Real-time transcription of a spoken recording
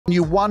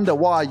You wonder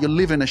why you're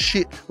living a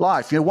shit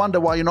life. You wonder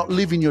why you're not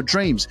living your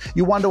dreams.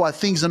 You wonder why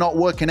things are not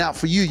working out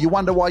for you. You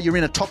wonder why you're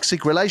in a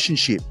toxic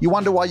relationship. You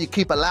wonder why you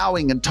keep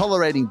allowing and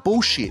tolerating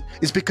bullshit.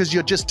 It's because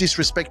you're just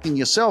disrespecting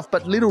yourself.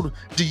 But little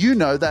do you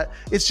know that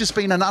it's just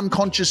been an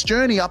unconscious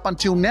journey up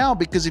until now,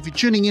 because if you're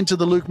tuning into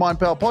the Luke Mind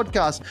Power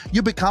podcast,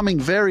 you're becoming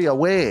very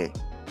aware.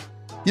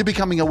 You're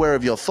becoming aware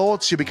of your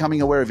thoughts. You're becoming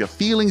aware of your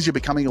feelings. You're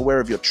becoming aware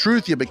of your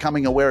truth. You're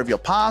becoming aware of your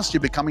past. You're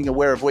becoming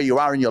aware of where you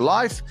are in your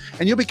life.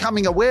 And you're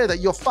becoming aware that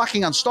you're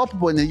fucking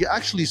unstoppable and that you're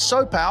actually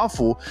so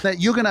powerful that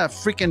you're going to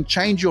freaking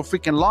change your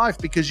freaking life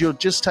because you're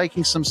just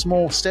taking some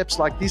small steps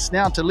like this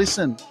now to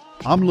listen.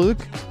 I'm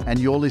Luke, and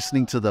you're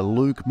listening to the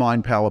Luke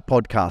Mind Power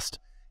podcast.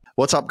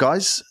 What's up,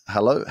 guys?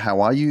 Hello.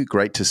 How are you?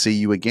 Great to see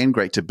you again.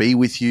 Great to be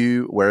with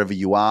you wherever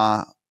you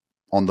are.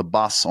 On the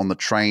bus, on the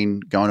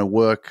train, going to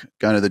work,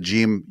 going to the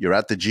gym, you're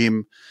at the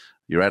gym,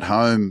 you're at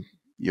home,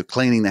 you're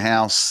cleaning the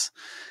house,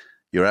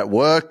 you're at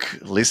work,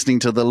 listening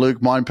to the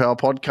Luke Mind Power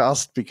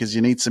podcast because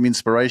you need some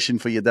inspiration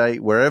for your day.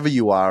 Wherever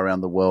you are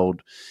around the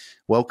world,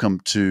 welcome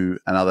to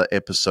another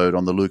episode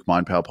on the Luke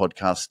Mind Power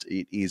podcast.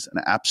 It is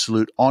an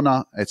absolute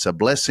honor. It's a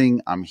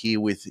blessing. I'm here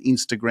with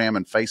Instagram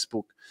and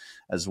Facebook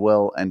as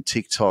well, and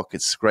TikTok.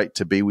 It's great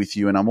to be with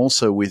you. And I'm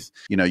also with,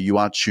 you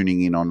are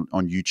tuning in on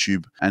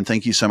YouTube. And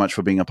thank you so much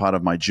for being a part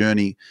of my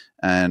journey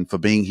and for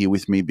being here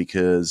with me,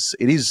 because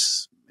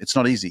it's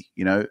not easy,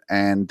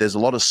 and there's a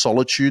lot of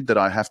solitude that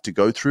I have to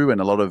go through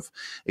and a lot of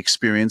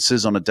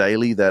experiences on a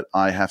daily that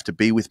I have to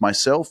be with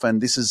myself.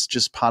 And this is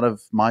just part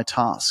of my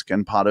task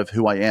and part of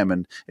who I am.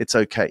 And it's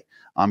okay.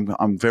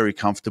 I'm very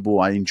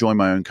comfortable. I enjoy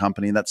my own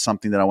company. And that's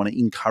something that I want to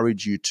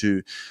encourage you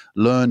to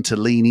learn to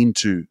lean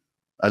into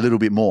a little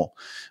bit more,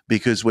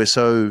 because we're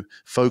so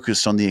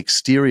focused on the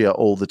exterior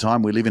all the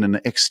time. We live in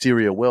an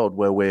exterior world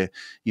where we're,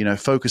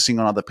 focusing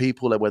on other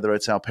people, whether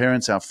it's our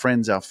parents, our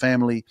friends, our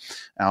family,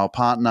 our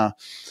partner,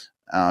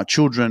 our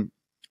children,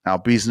 our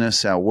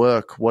business, our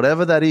work,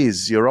 whatever that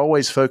is. You're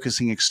always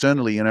focusing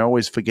externally and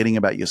always forgetting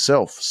about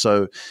yourself.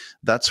 So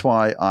that's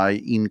why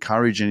I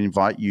encourage and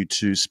invite you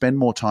to spend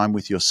more time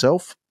with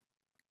yourself,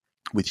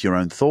 with your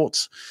own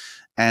thoughts,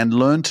 and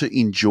learn to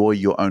enjoy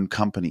your own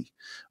company.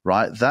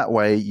 Right? That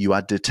way you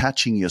are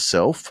detaching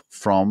yourself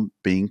from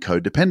being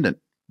codependent.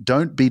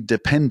 Don't be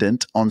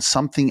dependent on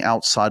something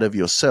outside of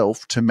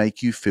yourself to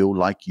make you feel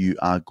like you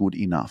are good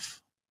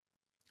enough,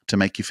 to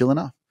make you feel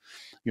enough.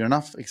 You're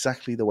enough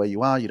exactly the way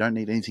you are. You don't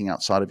need anything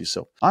outside of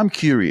yourself. I'm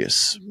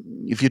curious,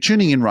 if you're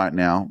tuning in right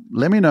now,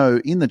 let me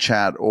know in the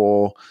chat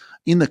or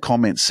in the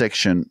comments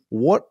section,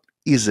 what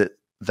is it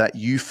that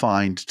you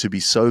find to be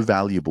so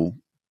valuable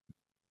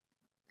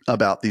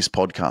about this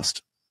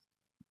podcast?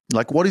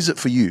 Like, what is it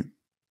for you?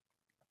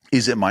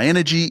 Is it my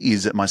energy?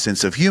 Is it my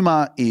sense of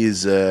humor?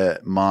 Is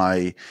it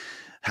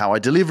how I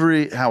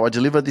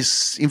deliver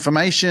this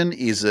information?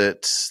 Is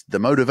it the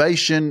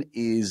motivation?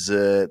 Is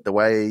it the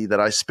way that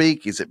I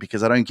speak? Is it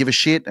because I don't give a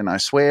shit and I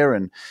swear?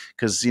 And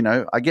because,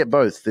 I get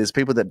both. There's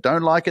people that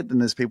don't like it and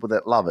there's people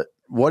that love it.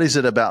 What is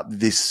it about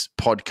this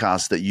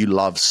podcast that you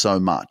love so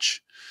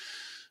much?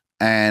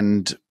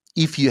 And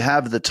if you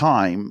have the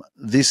time,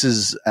 this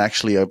is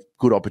actually a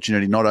good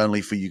opportunity, not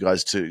only for you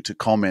guys to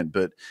comment,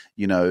 but,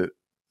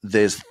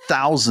 there's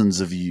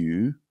thousands of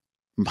you,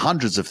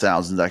 hundreds of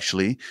thousands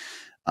actually.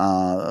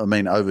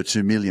 Over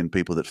 2 million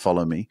people that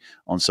follow me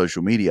on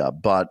social media,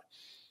 but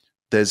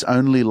there's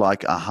only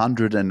like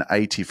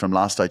 180 from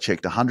last I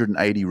checked,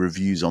 180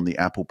 reviews on the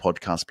Apple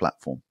podcast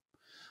platform.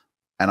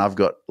 And I've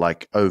got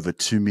like over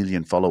 2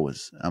 million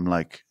followers. I'm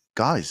like,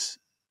 guys,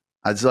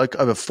 it's like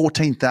over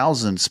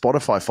 14,000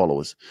 Spotify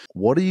followers.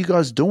 What are you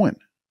guys doing?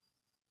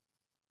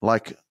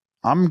 Like,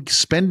 I'm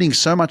spending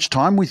so much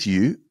time with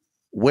you.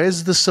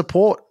 Where's the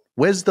support?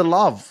 Where's the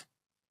love?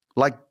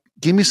 Like,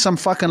 give me some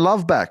fucking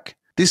love back.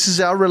 This is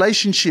our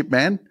relationship,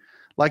 man.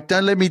 Like,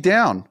 don't let me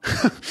down.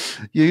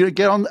 You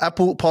get on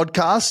Apple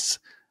Podcasts,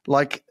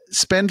 like,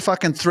 spend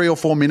fucking 3 or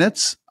 4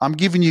 minutes. I'm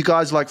giving you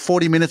guys like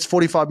 40 minutes,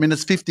 45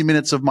 minutes, 50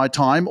 minutes of my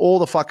time, all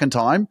the fucking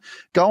time.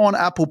 Go on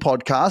Apple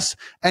Podcasts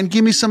and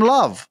give me some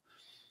love.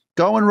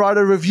 Go and write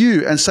a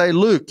review and say,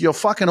 Luke, you're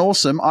fucking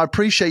awesome. I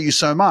appreciate you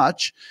so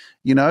much,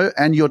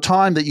 and your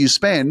time that you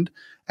spend.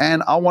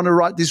 And I want to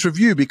write this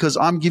review because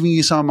I'm giving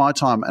you some of my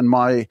time and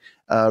my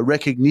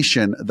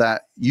recognition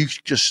that you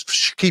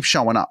just keep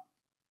showing up.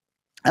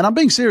 And I'm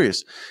being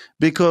serious,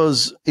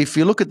 because if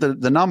you look at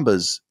the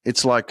numbers,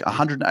 it's like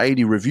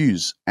 180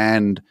 reviews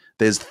and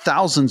there's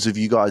thousands of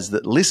you guys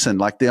that listen.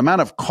 Like, the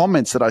amount of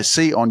comments that I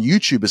see on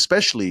YouTube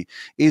especially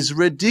is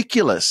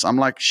ridiculous. I'm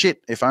like,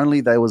 shit, if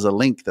only there was a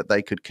link that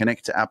they could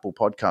connect to Apple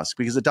Podcasts,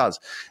 because it does.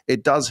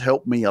 It does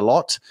help me a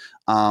lot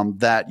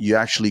that you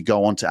actually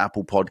go onto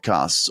Apple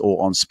Podcasts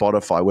or on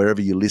Spotify,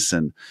 wherever you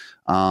listen,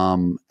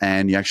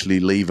 and you actually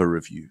leave a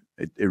review.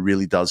 It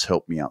really does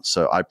help me out.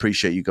 So I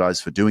appreciate you guys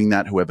for doing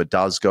that. Whoever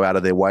does go out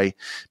of their way,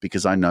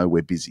 because I know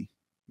we're busy.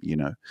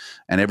 and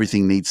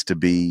everything needs to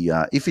be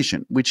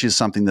efficient, which is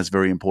something that's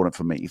very important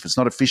for me. If it's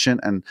not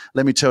efficient, and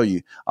let me tell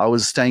you, I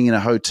was staying in a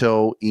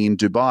hotel in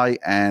Dubai,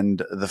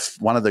 and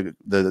one of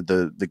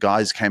the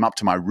guys came up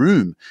to my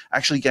room,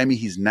 actually gave me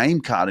his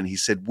name card, and he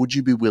said, "Would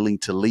you be willing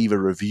to leave a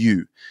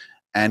review?"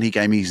 And he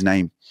gave me his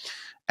name.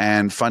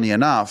 And funny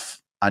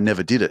enough, I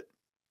never did it.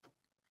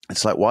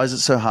 It's like, why is it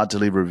so hard to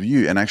leave a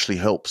review? And actually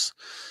helps.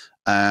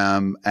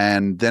 And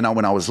then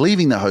when I was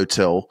leaving the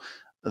hotel,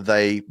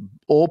 they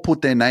all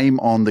put their name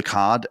on the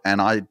card,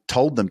 and I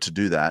told them to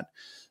do that.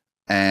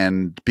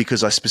 And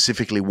because I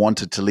specifically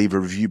wanted to leave a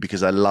review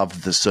because I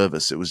loved the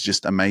service. It was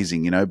just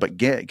amazing, But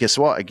guess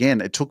what?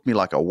 Again, it took me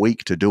like a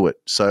week to do it.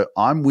 So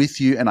I'm with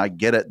you, and I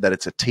get it that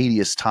it's a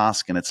tedious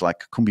task, and it's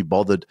like, couldn't be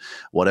bothered,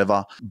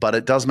 whatever. But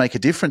it does make a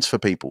difference for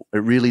people.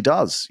 It really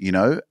does,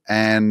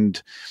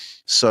 And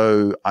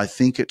so I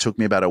think it took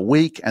me about a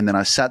week, and then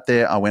I sat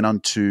there. I went on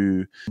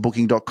to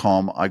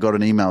booking.com. I got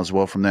an email as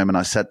well from them, and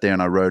I sat there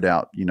and I wrote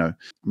out,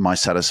 my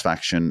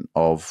satisfaction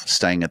of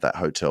staying at that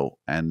hotel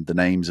and the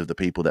names of the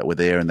people that were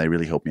there, and they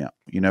really helped me out.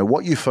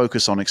 What you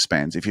focus on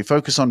expands. If you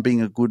focus on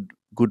being a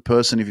good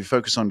person, if you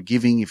focus on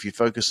giving, if you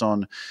focus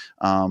on,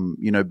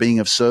 being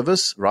of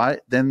service,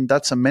 right, then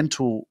that's a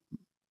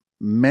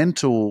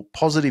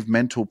positive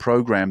mental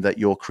program that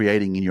you're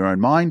creating in your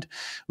own mind,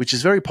 which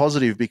is very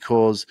positive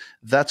because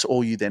that's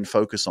all you then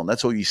focus on.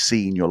 That's all you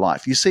see in your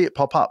life. You see it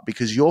pop up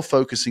because you're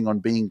focusing on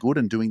being good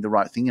and doing the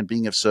right thing and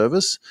being of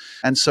service.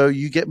 And so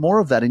you get more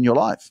of that in your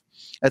life.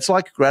 It's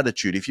like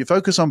gratitude. If you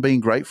focus on being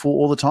grateful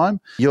all the time,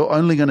 you're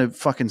only going to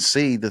fucking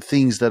see the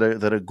things that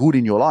are good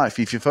in your life.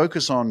 If you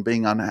focus on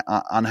being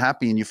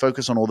unhappy and you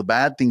focus on all the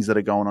bad things that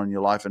are going on in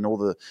your life and all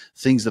the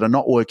things that are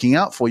not working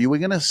out for you, we're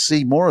going to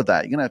see more of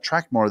that. You're going to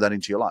attract more of that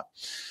into your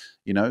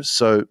life.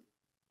 So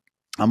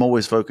I'm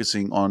always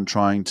focusing on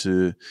trying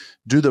to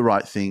do the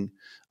right thing.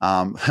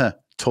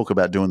 Talk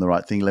about doing the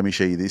right thing. Let me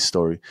share you this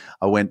story.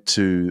 I went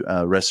to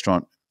a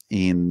restaurant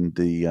in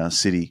the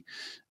city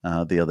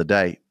the other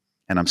day,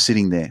 and I'm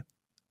sitting there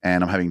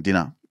and I'm having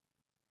dinner.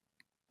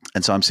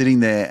 And so I'm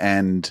sitting there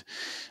and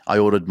I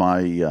ordered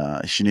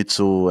my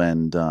schnitzel,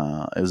 and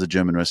it was a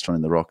German restaurant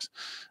in the Rocks.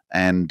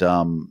 And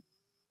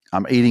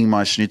I'm eating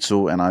my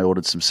schnitzel, and I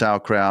ordered some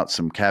sauerkraut,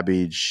 some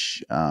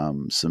cabbage,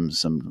 some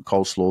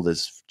coleslaw,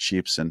 there's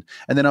chips. And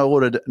then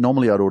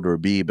normally I'd order a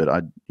beer, but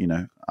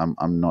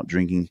I'm not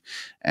drinking.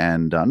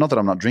 And not that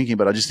I'm not drinking,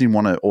 but I just didn't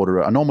want to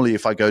order. Normally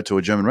if I go to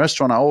a German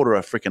restaurant, I order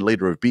a freaking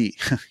liter of beer,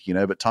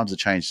 but times have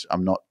changed.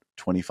 I'm not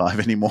 25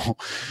 anymore,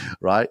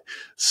 right?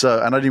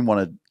 So, and I didn't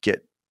want to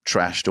get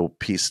trashed or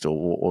pissed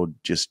or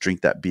just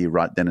drink that beer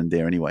right then and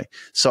there anyway.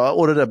 So I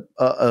ordered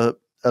a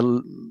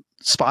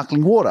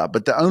sparkling water,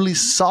 but the only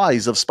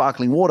size of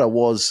sparkling water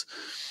was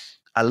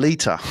a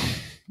liter.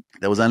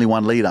 There was only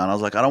 1 liter, and I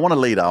was like, I don't want a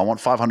liter. I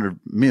want 500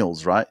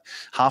 mils, right?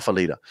 Half a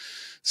liter.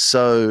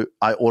 So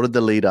I ordered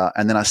the liter,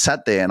 and then I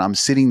sat there, and I'm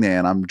sitting there,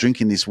 and I'm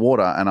drinking this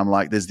water, and I'm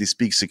like, there's this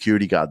big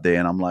security guard there,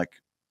 and I'm like,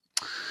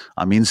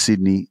 I'm in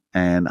Sydney,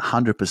 and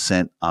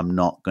 100% I'm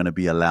not going to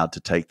be allowed to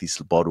take this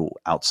bottle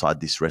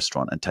outside this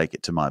restaurant and take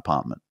it to my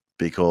apartment,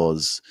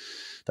 because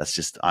that's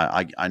just,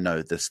 I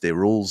know that's their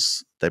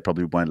rules. They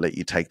probably won't let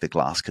you take the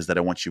glass because they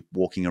don't want you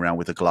walking around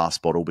with a glass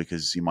bottle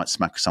because you might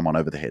smack someone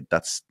over the head.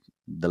 That's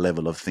the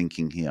level of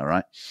thinking here,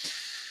 right?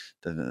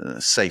 The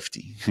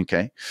safety,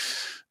 okay?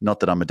 Not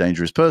that I'm a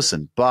dangerous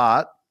person,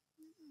 but,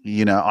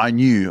 I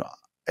knew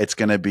it's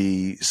going to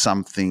be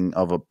something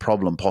of a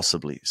problem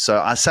possibly.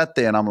 So I sat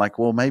there and I'm like,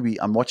 well, maybe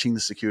I'm watching the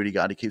security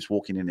guard. He keeps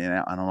walking in and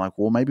out. And I'm like,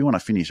 well, maybe when I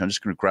finish, I'm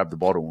just going to grab the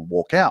bottle and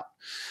walk out.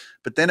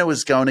 But then it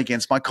was going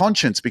against my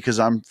conscience because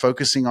I'm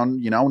focusing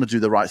on, I want to do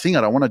the right thing.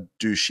 I don't want to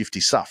do shifty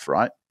stuff,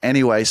 right?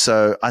 Anyway,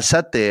 so I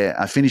sat there,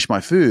 I finished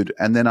my food,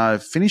 and then I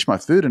finished my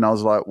food and I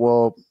was like,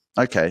 well,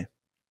 okay,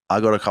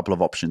 I got a couple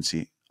of options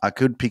here. I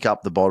could pick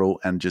up the bottle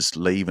and just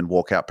leave and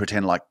walk out,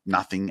 pretend like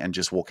nothing and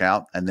just walk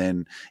out. And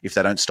then if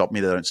they don't stop me,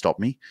 they don't stop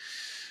me.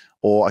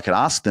 Or I could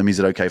ask them, is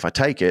it okay if I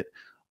take it?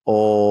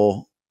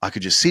 Or I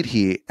could just sit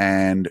here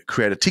and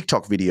create a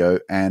TikTok video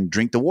and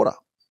drink the water.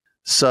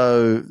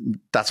 So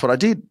that's what I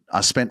did.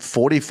 I spent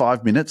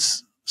 45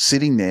 minutes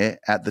sitting there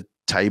at the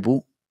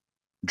table,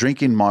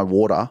 drinking my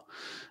water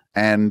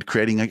and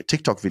creating a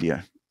TikTok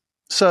video.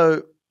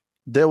 So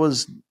there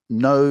was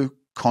no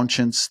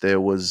conscience, there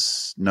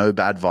was no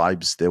bad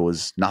vibes, there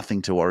was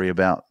nothing to worry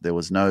about, there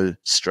was no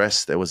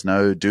stress, there was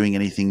no doing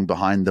anything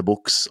behind the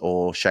books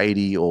or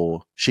shady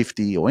or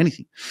shifty or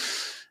anything.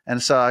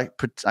 And so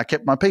I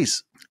kept my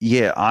peace.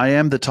 Yeah, I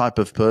am the type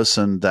of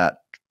person that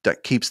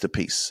keeps the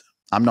peace.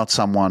 I'm not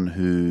someone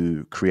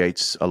who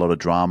creates a lot of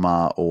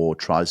drama or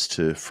tries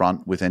to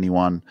front with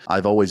anyone.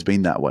 I've always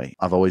been that way.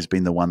 I've always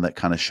been the one that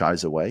kind of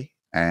shies away,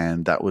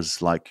 and that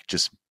was like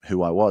just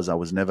who I was. I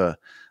was never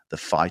the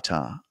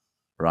fighter,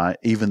 right?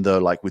 Even though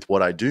like with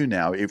what I do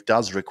now, it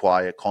does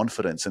require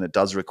confidence and it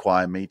does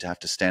require me to have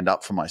to stand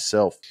up for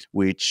myself,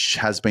 which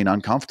has been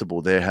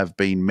uncomfortable. There have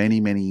been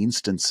many, many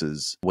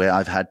instances where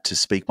I've had to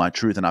speak my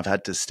truth and I've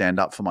had to stand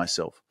up for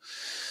myself.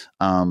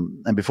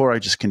 And before I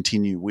just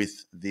continue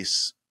with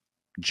this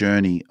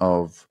journey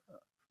of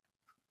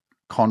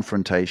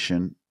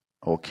confrontation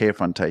or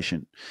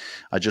carefrontation,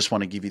 I just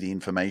want to give you the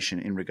information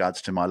in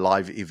regards to my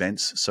live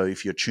events. So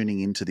if you're tuning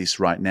into this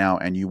right now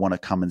and you want to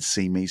come and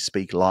see me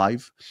speak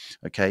live,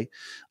 okay,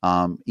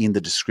 in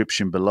the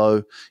description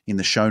below, in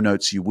the show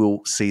notes, you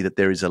will see that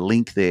there is a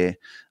link there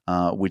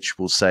which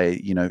will say,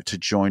 to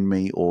join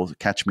me or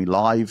catch me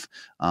live.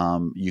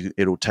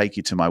 It'll take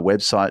you to my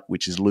website,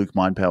 which is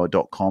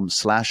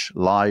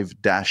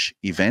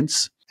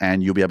lukemindpower.com/live-events.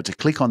 And you'll be able to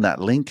click on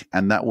that link,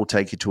 and that will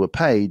take you to a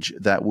page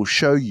that will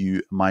show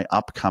you my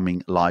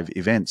upcoming live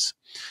events.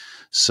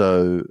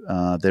 So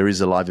there is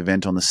a live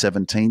event on the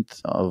 17th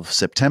of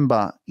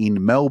September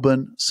in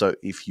Melbourne. So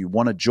if you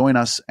want to join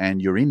us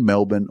and you're in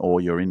Melbourne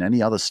or you're in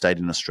any other state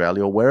in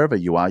Australia or wherever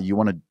you are, you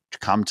want to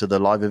come to the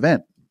live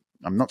event.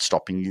 I'm not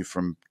stopping you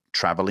from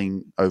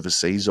traveling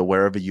overseas or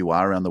wherever you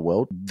are around the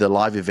world. The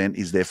live event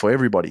is there for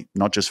everybody,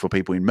 not just for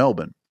people in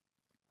Melbourne.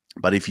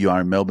 But if you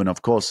are in Melbourne,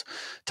 of course,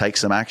 take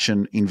some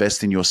action,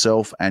 invest in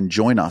yourself, and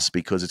join us,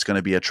 because it's going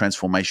to be a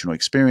transformational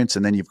experience.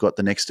 And then you've got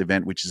the next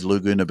event, which is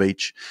Laguna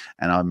Beach.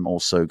 And I'm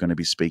also going to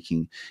be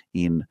speaking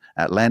in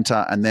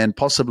Atlanta. And then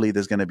possibly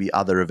there's going to be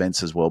other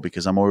events as well,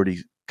 because I'm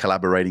already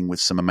collaborating with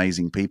some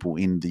amazing people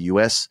in the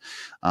US.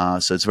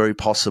 So it's very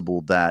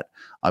possible that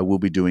I will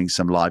be doing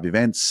some live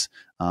events,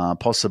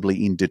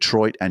 possibly in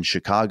Detroit and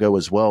Chicago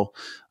as well.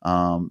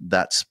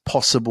 That's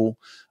possible.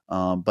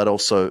 But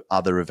also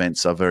other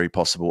events are very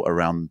possible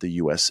around the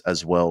US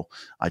as well.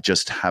 I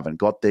just haven't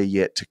got there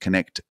yet to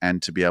connect and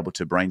to be able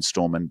to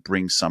brainstorm and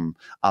bring some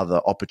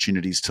other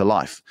opportunities to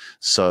life.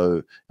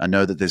 So I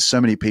know that there's so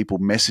many people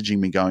messaging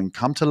me going,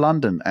 come to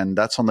London, and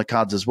that's on the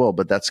cards as well.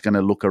 But that's going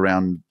to look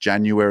around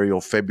January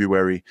or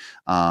February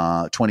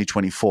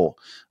 2024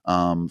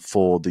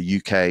 for the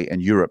UK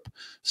and Europe.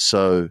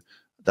 So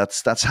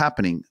that's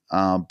happening.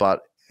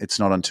 But it's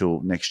not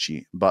until next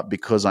year. But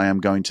because I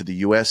am going to the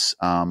US,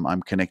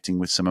 I'm connecting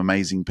with some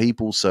amazing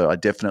people. So I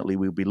definitely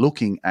will be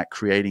looking at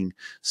creating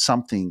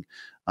something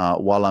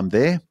while I'm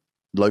there.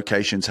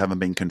 Locations haven't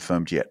been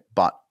confirmed yet,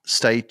 but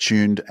stay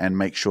tuned and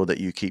make sure that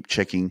you keep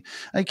checking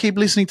and keep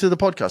listening to the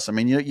podcast. I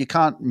mean, you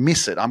can't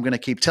miss it. I'm going to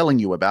keep telling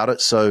you about it.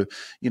 So,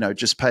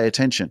 just pay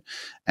attention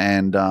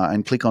and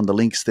click on the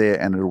links there,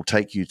 and it'll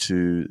take you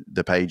to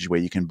the page where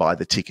you can buy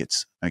the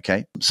tickets.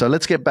 Okay. So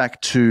let's get back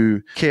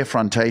to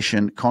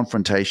carefrontation,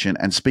 confrontation,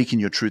 and speaking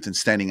your truth and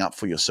standing up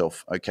for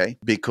yourself. Okay.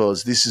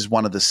 Because this is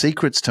one of the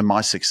secrets to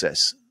my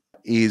success,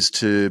 is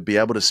to be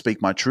able to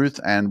speak my truth.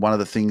 And one of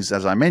the things,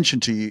 as I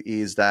mentioned to you,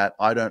 is that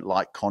I don't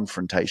like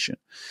confrontation.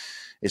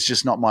 It's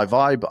just not my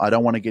vibe. I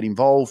don't want to get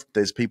involved.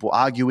 There's people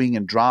arguing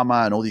and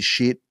drama and all this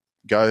shit.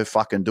 Go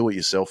fucking do it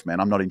yourself,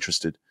 man. I'm not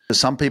interested.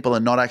 Some people are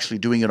not actually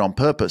doing it on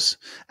purpose.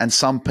 And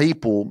some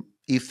people,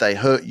 if they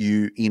hurt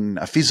you in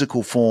a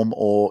physical form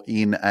or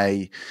in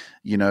a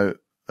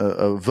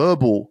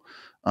verbal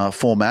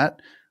format,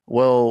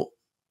 well,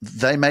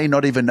 they may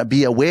not even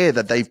be aware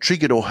that they've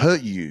triggered or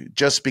hurt you,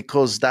 just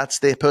because that's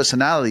their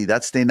personality,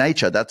 that's their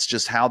nature, that's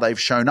just how they've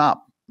shown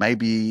up.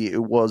 Maybe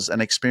it was an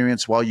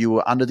experience while you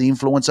were under the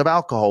influence of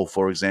alcohol,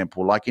 for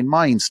example, like in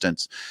my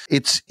instance.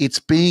 It's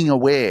being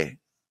aware,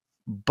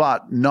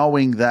 but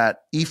knowing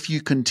that if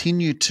you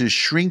continue to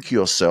shrink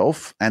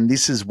yourself, and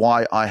this is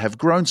why I have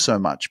grown so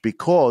much,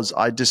 because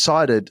I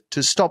decided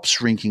to stop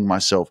shrinking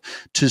myself,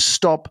 to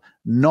stop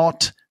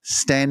not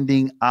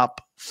standing up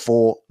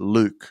for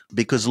Luke,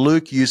 because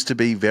Luke used to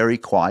be very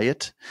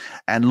quiet,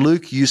 and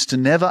Luke used to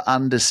never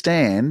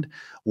understand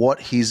what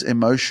his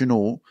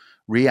emotional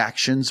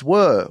reactions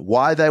were,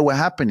 why they were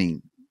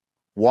happening,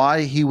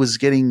 why he was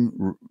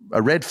getting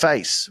a red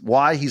face,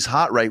 why his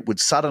heart rate would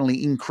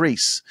suddenly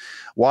increase,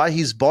 why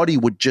his body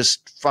would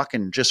just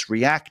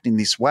react in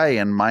this way,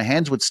 and my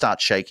hands would start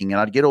shaking and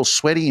I'd get all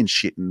sweaty and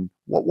shit. And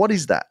what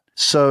is that?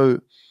 So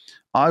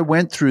I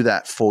went through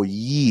that for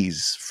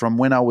years, from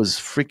when I was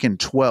freaking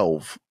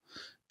 12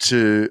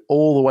 to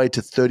all the way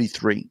to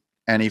 33.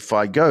 And if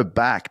I go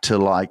back to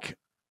like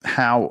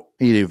how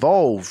it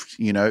evolved,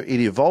 it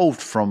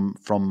evolved from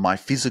my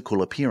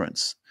physical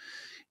appearance.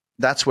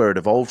 That's where it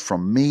evolved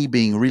from, me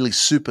being really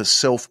super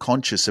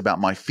self-conscious about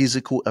my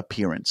physical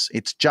appearance.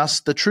 It's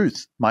just the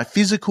truth. My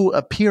physical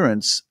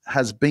appearance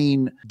has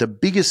been the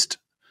biggest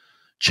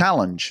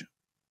challenge,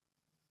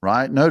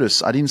 right?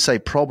 Notice I didn't say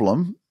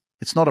problem.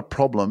 It's not a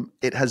problem.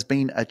 It has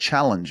been a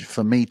challenge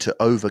for me to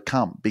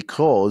overcome,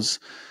 because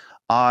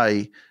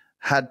I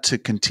had to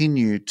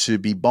continue to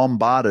be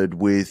bombarded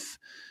with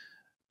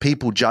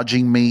people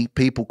judging me,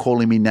 people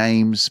calling me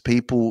names,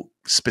 people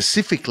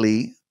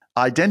specifically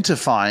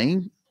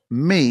identifying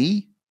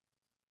me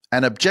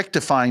and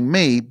objectifying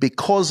me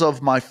because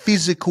of my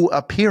physical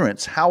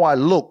appearance, how I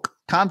look.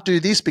 Can't do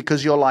this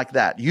because you're like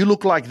that. You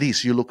look like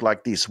this. You look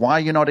like this. Why are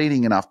you not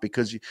eating enough?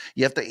 Because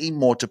you have to eat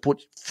more to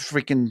put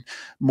freaking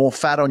more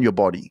fat on your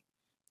body,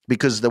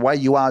 because the way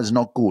you are is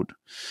not good.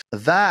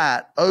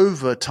 That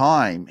over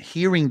time,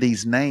 hearing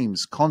these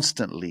names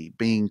constantly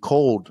being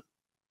called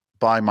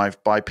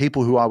by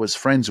people who I was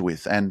friends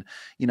with, and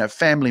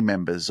family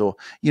members, or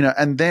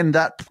and then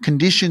that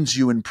conditions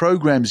you and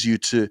programs you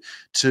to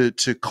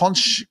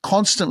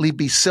constantly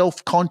be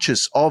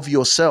self-conscious of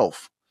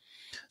yourself.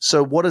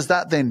 So what does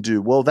that then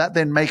do? Well, that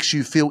then makes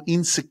you feel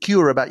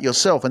insecure about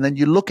yourself. And then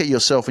you look at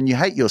yourself and you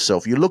hate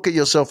yourself. You look at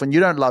yourself and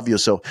you don't love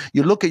yourself.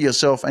 You look at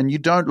yourself and you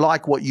don't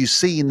like what you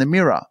see in the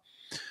mirror.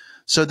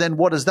 So then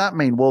what does that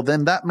mean? Well,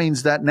 then that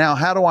means that now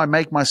how do I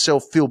make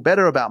myself feel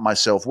better about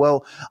myself?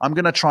 Well, I'm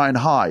going to try and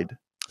hide.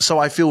 So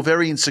I feel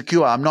very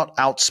insecure. I'm not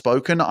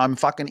outspoken. I'm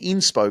fucking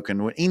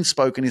inspoken.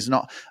 Inspoken is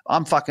not,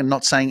 I'm fucking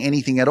not saying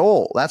anything at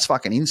all. That's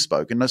fucking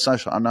inspoken. No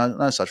such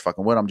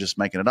fucking word. I'm just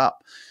making it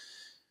up.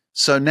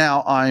 So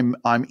now I'm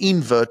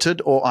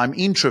inverted, or I'm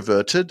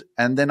introverted,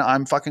 and then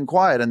I'm fucking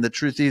quiet. And the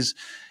truth is,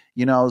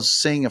 I was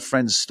seeing a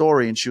friend's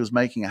story, and she was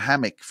making a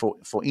hammock for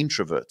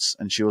introverts.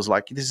 And she was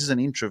like, this is an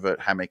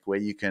introvert hammock where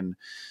you can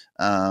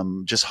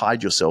just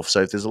hide yourself.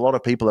 So if there's a lot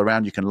of people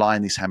around, you can lie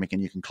in this hammock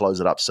and you can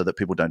close it up so that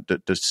people don't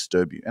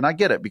disturb you. And I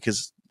get it,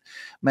 because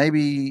maybe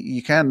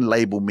you can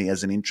label me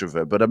as an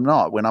introvert, but I'm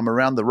not. When I'm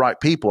around the right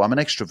people, I'm an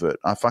extrovert.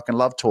 I fucking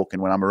love talking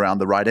when I'm around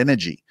the right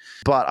energy.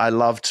 But I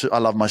love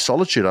my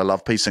solitude. I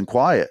love peace and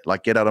quiet.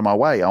 Like, get out of my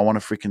way. I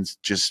want to freaking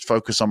just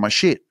focus on my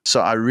shit. So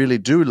I really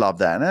do love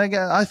that. And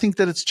again, I think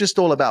that it's just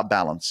all about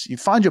balance. You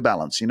find your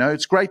balance.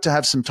 It's great to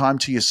have some time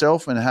to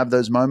yourself and have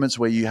those moments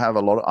where you have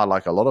I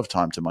like a lot of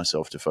time to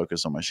myself to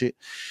focus on my shit.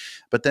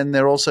 But then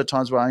there are also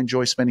times where I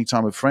enjoy spending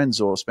time with friends,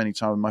 or spending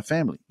time with my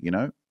family,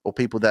 or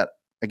people that,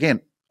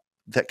 again,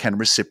 that can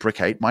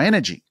reciprocate my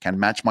energy, can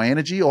match my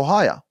energy or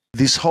higher.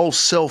 This whole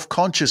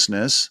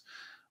self-consciousness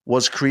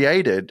was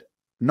created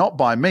not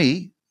by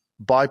me,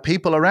 by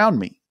people around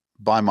me,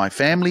 by my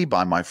family,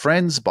 by my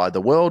friends, by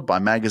the world, by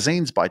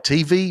magazines, by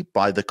TV,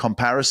 by the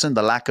comparison,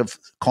 the lack of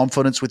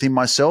confidence within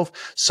myself.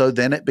 So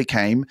then it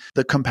became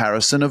the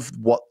comparison of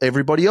what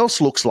everybody else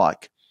looks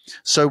like.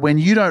 So when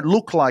you don't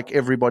look like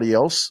everybody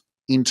else,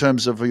 in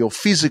terms of your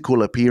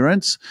physical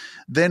appearance,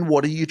 then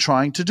what are you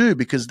trying to do?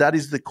 Because that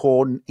is the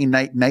core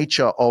innate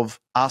nature of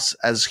us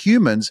as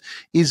humans,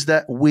 is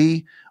that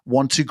we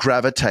want to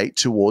gravitate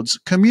towards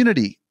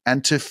community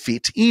and to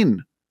fit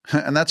in.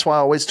 And that's why I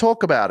always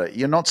talk about it.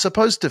 You're not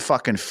supposed to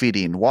fucking fit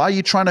in. Why are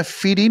you trying to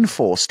fit in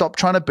for? Stop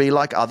trying to be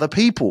like other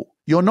people.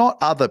 You're not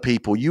other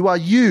people. You are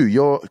you.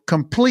 You're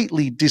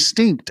completely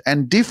distinct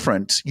and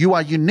different. You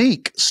are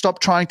unique. Stop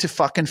trying to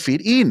fucking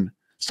fit in.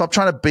 Stop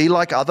trying to be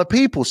like other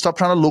people. Stop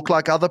trying to look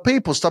like other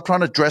people. Stop trying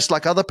to dress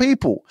like other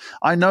people.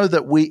 I know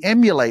that we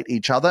emulate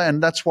each other,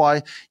 and that's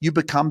why you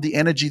become the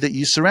energy that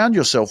you surround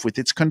yourself with.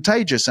 It's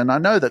contagious. And I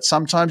know that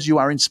sometimes you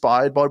are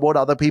inspired by what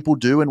other people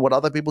do and what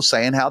other people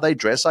say and how they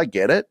dress. I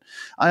get it.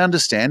 I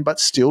understand. But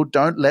still,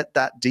 don't let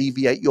that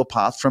deviate your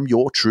path from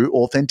your true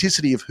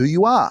authenticity of who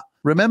you are.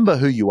 Remember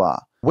who you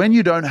are. When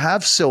you don't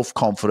have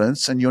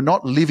self-confidence and you're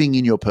not living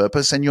in your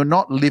purpose and you're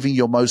not living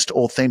your most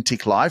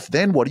authentic life,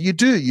 then what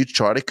do? You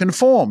try to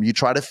conform. You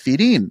try to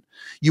fit in.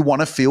 You want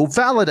to feel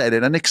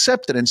validated and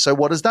accepted. And so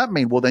what does that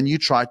mean? Well, then you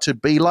try to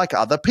be like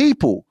other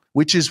people,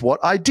 which is what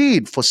I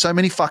did for so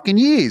many fucking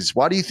years.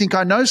 Why do you think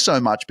I know so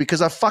much?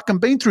 Because I've fucking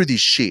been through this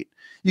shit.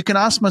 You can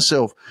ask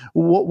myself,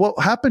 what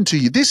happened to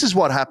you? This is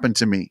what happened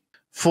to me.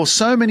 For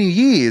so many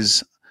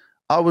years,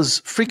 I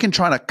was freaking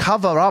trying to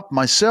cover up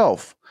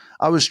myself.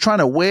 I was trying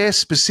to wear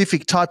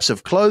specific types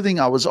of clothing.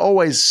 I was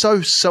always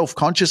so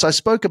self-conscious. I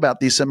spoke about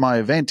this at my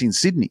event in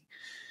Sydney.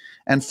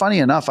 And funny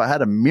enough, I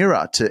had a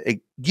mirror to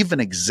give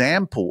an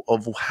example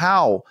of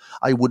how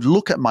I would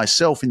look at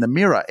myself in the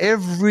mirror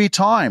every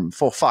time,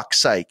 for fuck's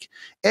sake.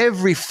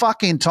 Every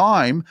fucking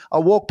time I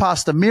walk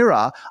past the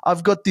mirror,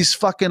 I've got this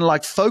fucking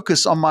like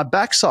focus on my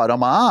backside,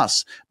 on my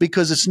ass,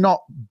 because it's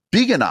not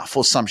big enough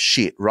or some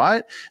shit,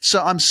 right?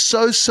 So I'm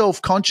so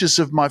self-conscious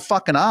of my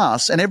fucking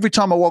ass. And every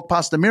time I walk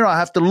past the mirror, I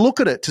have to look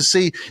at it to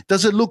see,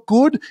 does it look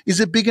good? Is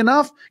it big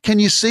enough? Can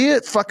you see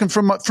it fucking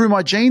through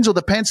my jeans or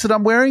the pants that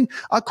I'm wearing?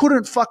 I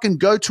couldn't fucking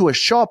go to a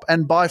shop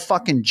and buy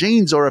fucking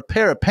jeans or a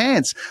pair of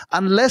pants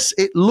unless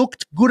it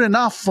looked good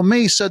enough for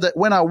me so that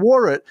when I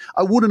wore it,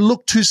 I wouldn't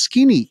look too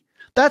skinny.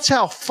 That's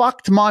how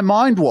fucked my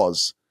mind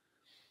was.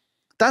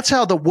 That's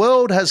how the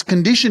world has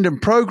conditioned and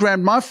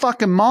programmed my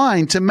fucking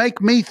mind to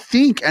make me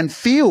think and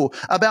feel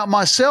about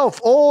myself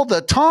all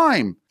the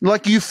time.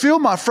 Like, you feel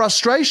my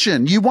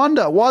frustration. You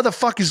wonder, why the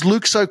fuck is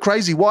Luke so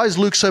crazy? Why is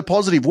Luke so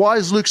positive? Why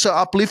is Luke so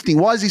uplifting?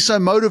 Why is he so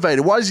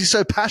motivated? Why is he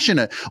so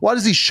passionate? Why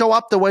does he show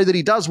up the way that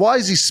he does? Why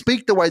does he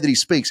speak the way that he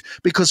speaks?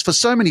 Because for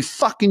so many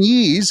fucking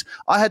years,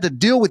 I had to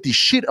deal with this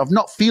shit of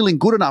not feeling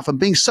good enough and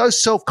being so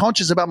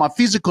self-conscious about my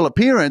physical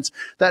appearance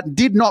that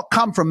did not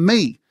come from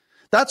me.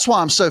 That's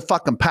why I'm so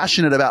fucking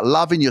passionate about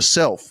loving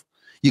yourself.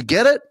 You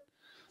get it?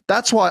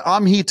 That's why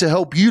I'm here to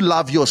help you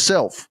love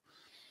yourself.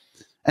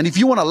 And if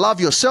you want to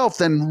love yourself,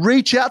 then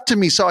reach out to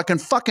me so I can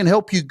fucking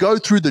help you go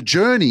through the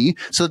journey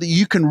so that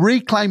you can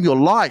reclaim your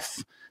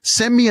life.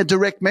 Send me a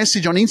direct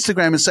message on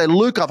Instagram and say,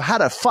 Luke, I've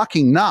had a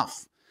fucking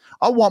enough.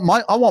 I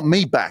want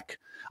me back.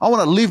 I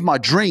want to live my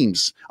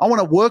dreams. I want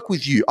to work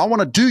with you. I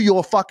want to do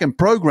your fucking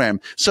program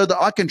so that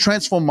I can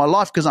transform my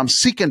life because I'm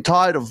sick and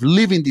tired of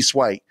living this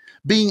way,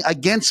 being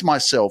against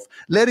myself,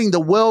 letting the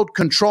world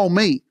control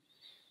me.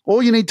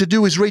 All you need to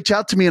do is reach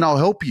out to me and I'll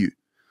help you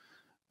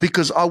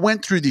because I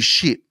went through this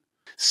shit.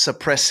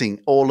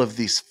 Suppressing all of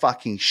this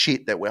fucking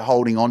shit that we're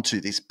holding on to,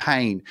 this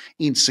pain,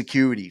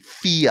 insecurity,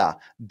 fear,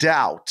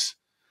 doubt,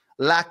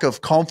 lack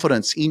of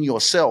confidence in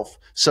yourself.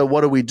 So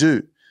what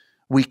do?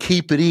 We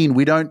keep it in.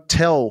 We don't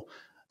tell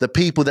the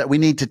people that we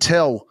need to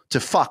tell to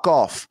fuck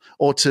off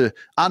or to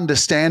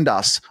understand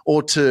us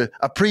or to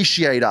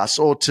appreciate us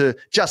or to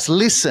just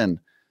listen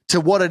to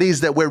what it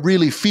is that we're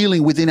really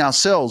feeling within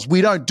ourselves.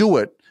 We don't do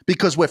it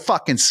because we're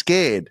fucking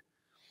scared.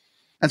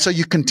 And so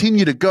you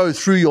continue to go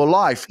through your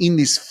life in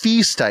this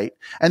fear state,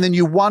 and then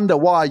you wonder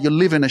why you're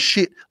living a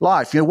shit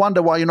life. You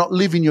wonder why you're not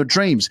living your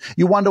dreams.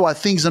 You wonder why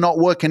things are not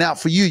working out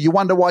for you. You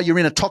wonder why you're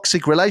in a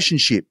toxic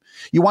relationship.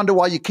 You wonder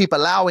why you keep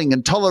allowing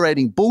and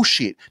tolerating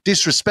bullshit,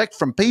 disrespect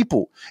from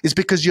people. It's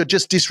because you're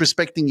just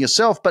disrespecting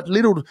yourself. But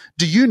little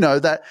do you know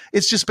that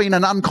it's just been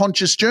an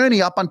unconscious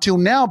journey up until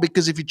now,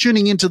 because if you're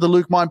tuning into the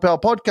Luke Mind Power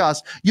podcast,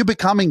 you're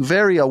becoming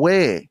very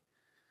aware.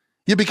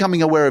 You're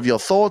becoming aware of your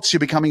thoughts.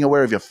 You're becoming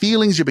aware of your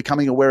feelings. You're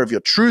becoming aware of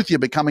your truth. You're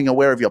becoming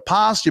aware of your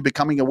past. You're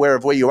becoming aware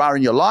of where you are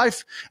in your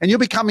life. And you're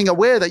becoming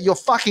aware that you're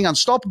fucking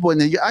unstoppable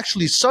and that you're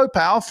actually so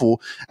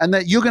powerful and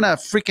that you're going to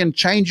freaking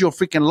change your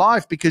freaking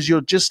life because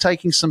you're just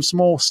taking some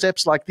small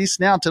steps like this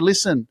now to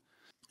listen.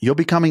 You're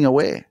becoming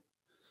aware.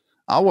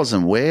 I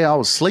wasn't aware. I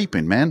was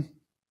sleeping, man.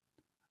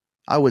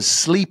 I was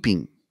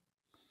sleeping.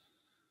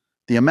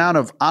 The amount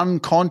of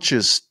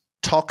unconscious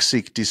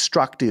toxic,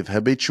 destructive,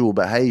 habitual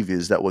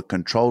behaviors that were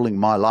controlling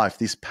my life,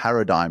 this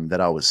paradigm that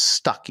I was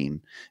stuck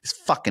in, this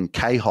fucking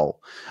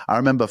K-hole. I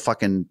remember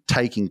fucking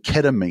taking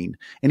ketamine.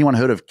 Anyone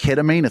heard of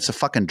ketamine? It's a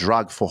fucking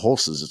drug for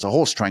horses. It's a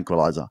horse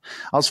tranquilizer.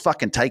 I was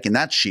fucking taking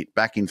that shit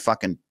back in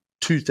fucking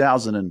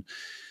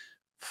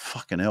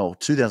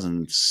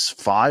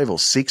 2005 or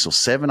 6 or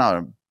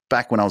 7.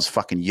 Back when I was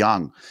fucking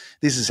young.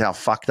 This is how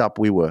fucked up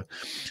we were.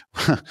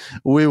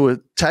 We were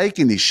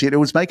taking this shit. It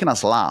was making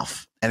us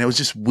laugh. And it was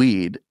just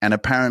weird. And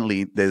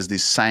apparently there's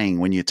this saying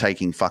when you're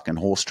taking fucking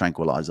horse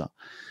tranquilizer,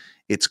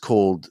 it's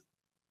called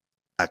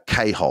a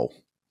K-hole.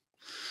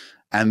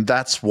 And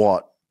that's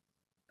what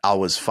I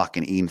was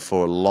fucking in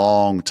for a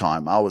long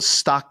time. I was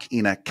stuck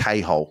in a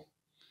K-hole.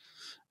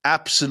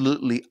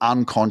 Absolutely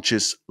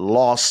unconscious,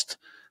 lost,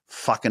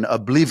 fucking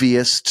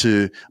oblivious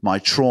to my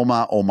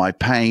trauma or my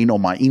pain or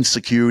my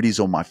insecurities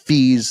or my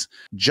fears,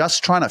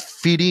 just trying to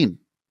fit in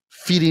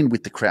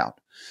with the crowd.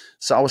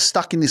 So I was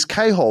stuck in this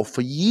K-hole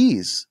for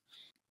years.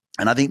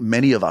 And I think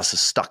many of us are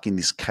stuck in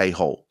this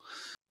K-hole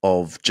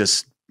of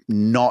just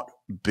not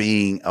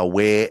being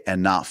aware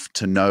enough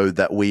to know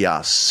that we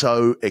are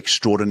so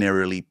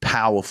extraordinarily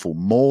powerful,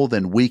 more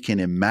than we can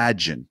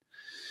imagine.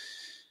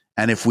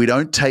 And if we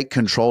don't take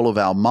control of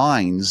our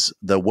minds,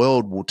 the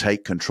world will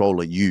take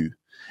control of you.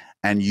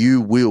 And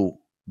you will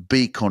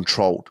be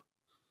controlled.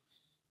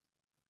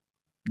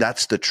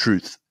 That's the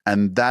truth.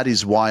 And that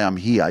is why I'm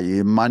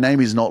here. My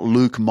name is not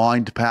Luke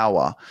Mind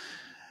Power.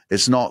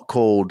 It's not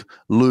called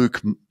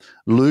Luke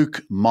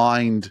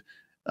Mind,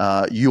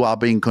 you are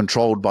being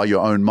controlled by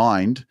your own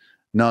mind.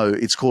 No,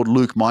 it's called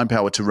Luke Mind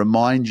Power to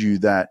remind you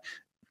that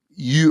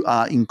you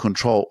are in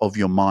control of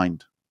your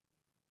mind.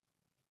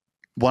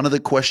 One of the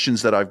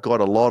questions that I've got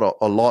a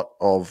lot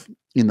of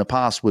in the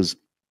past was,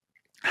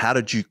 how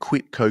did you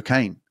quit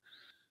cocaine?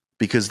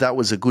 Because that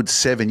was a good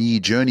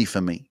 7-year journey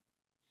for me.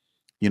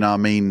 You know what I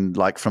mean?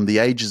 Like from the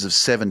ages of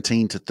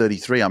 17 to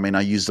 33, I mean, I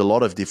used a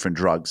lot of different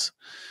drugs,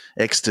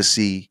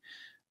 ecstasy,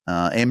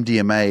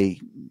 MDMA,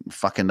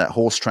 fucking that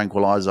horse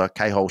tranquilizer,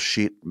 K-hole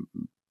shit.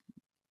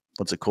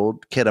 What's it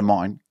called?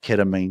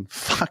 Ketamine,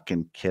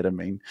 fucking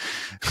ketamine,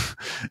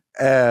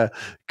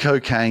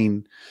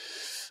 cocaine,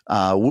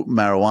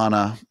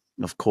 marijuana,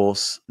 of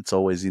course, it's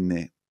always in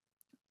there.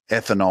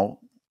 Ethanol,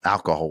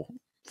 alcohol.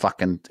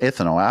 Fucking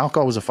ethanol.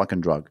 Alcohol is a fucking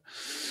drug.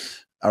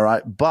 All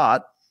right.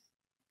 But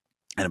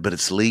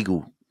it's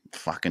legal.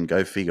 Fucking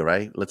go figure,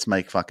 eh? Let's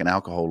make fucking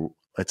alcohol.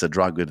 It's a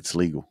drug, but it's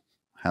legal.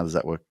 How does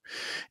that work?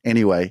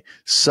 Anyway,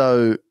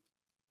 so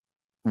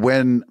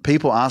when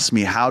people ask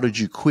me, how did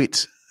you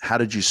quit? How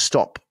did you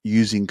stop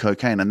using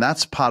cocaine? And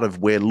that's part of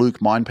where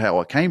Luke Mind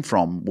Power came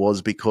from,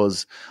 was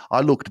because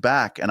I looked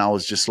back and I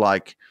was just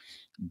like,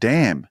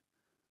 damn,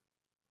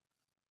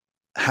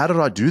 how did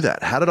I do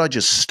that? How did I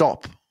just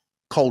stop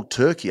cold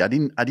turkey? I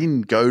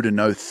didn't go to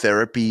no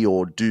therapy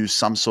or do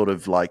some sort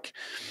of like,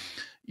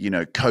 you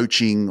know,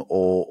 coaching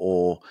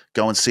or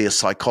go and see a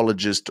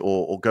psychologist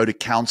or go to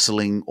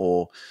counseling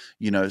or,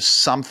 you know,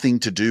 something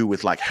to do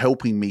with like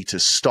helping me to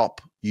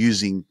stop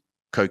using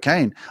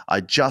cocaine.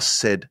 I just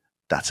said,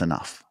 that's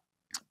enough.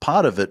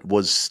 Part of it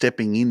was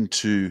stepping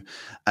into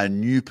a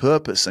new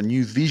purpose, a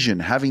new vision,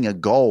 having a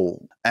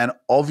goal, And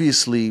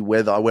obviously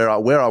where I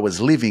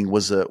was living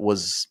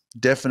was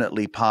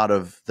definitely part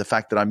of the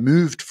fact that I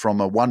moved from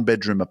a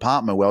 1-bedroom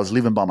apartment where I was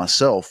living by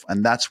myself.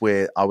 And that's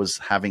where I was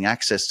having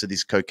access to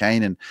this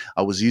cocaine, and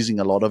I was using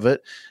a lot of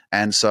it.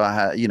 And so I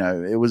had,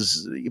 it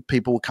was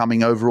people were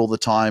coming over all the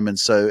time. And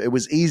so it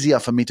was easier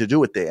for me to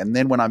do it there. And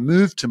then when I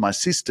moved to my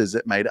sister's,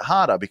 it made it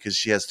harder because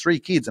she has 3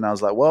 kids. And I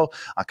was like, well,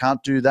 I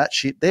can't do that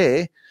shit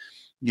there,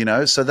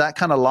 So that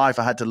kind of life,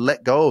 I had to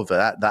let go of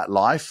that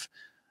life,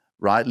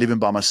 right? Living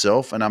by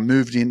myself. And I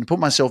moved in, put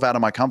myself out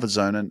of my comfort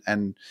zone.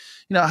 And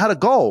I had a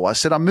goal. I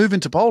said, I'm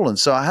moving to Poland.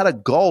 So I had a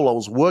goal. I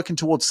was working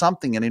towards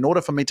something. And in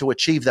order for me to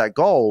achieve that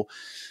goal,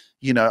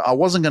 I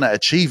wasn't going to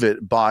achieve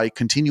it by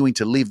continuing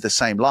to live the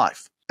same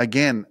life.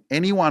 Again,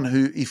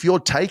 anyone if you're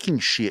taking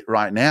shit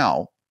right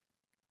now,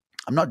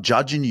 I'm not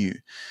judging you,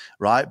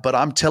 right? But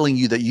I'm telling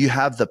you that you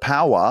have the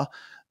power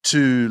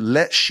to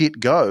let shit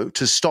go,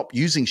 to stop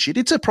using shit.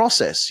 It's a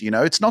process,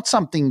 it's not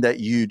something that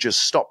you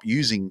just stop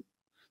using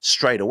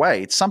straight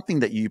away. It's something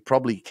that you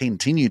probably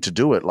continue to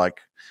do it,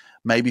 like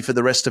maybe for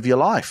the rest of your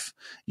life,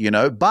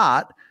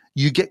 but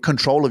you get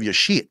control of your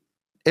shit.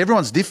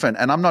 Everyone's different,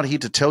 and I'm not here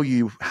to tell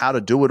you how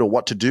to do it or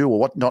what to do or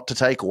what not to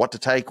take or what to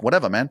take,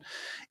 whatever, man.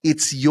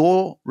 It's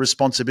your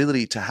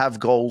responsibility to have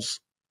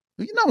goals.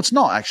 No, it's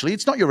not actually.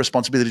 It's not your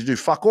responsibility to do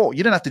fuck all.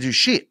 You don't have to do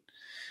shit.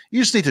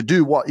 You just need to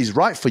do what is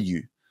right for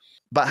you.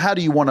 But how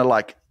do you want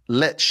to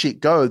let shit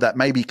go that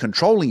may be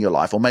controlling your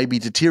life or may be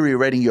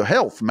deteriorating your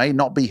health, may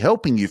not be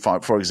helping you,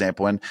 for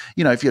example? And,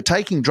 if you're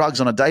taking drugs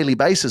on a daily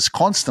basis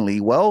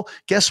constantly, well,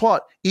 guess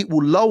what? It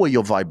will lower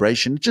your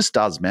vibration. It just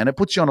does, man. It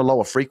puts you on a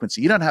lower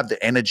frequency. You don't have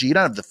the energy. You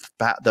don't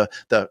have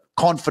the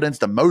confidence,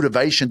 the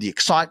motivation, the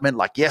excitement.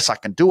 Like, yes, I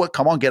can do it.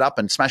 Come on, get up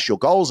and smash your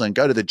goals and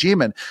go to the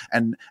gym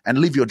and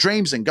live your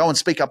dreams and go and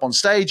speak up on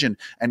stage and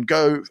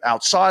go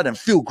outside and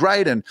feel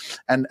great and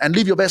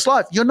live your best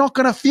life. You're not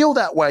going to feel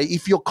that way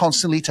if you're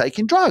constantly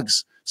taking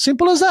drugs.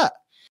 Simple as that.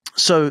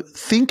 So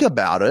think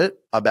about it,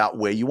 about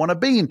where you want to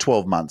be in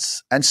 12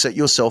 months and set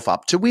yourself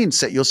up to win.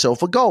 Set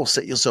yourself a goal,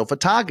 set yourself a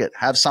target,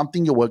 have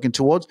something you're working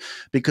towards,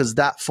 because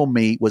that for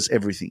me was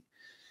everything.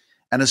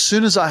 And as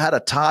soon as I had a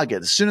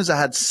target, as soon as I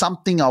had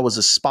something I was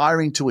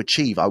aspiring to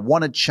achieve, I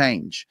wanted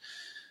change,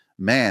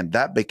 man,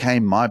 that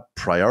became my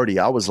priority.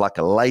 I was like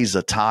a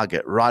laser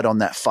target, right on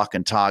that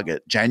fucking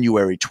target.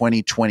 January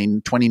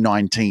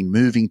 2019,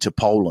 moving to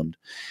Poland.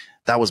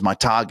 That was my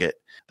target.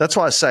 That's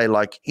why I say,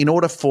 in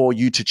order for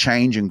you to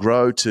change and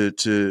grow,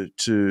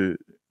 to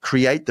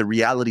create the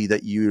reality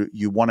that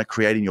you want to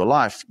create in your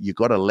life, you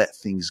got to let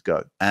things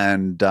go.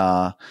 And,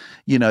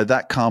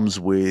 that comes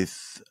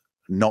with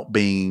not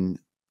being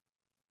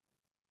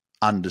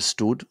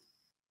understood,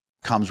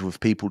 comes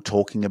with people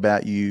talking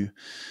about you,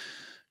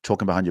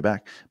 talking behind your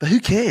back. But who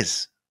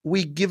cares?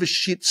 We give a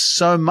shit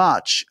so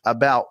much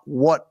about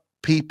what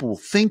people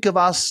think of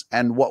us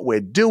and what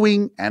we're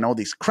doing and all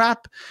this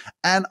crap.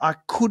 And I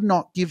could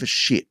not give a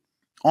shit,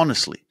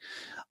 honestly.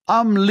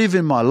 I'm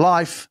living my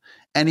life.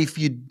 And if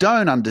you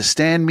don't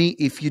understand me,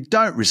 if you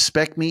don't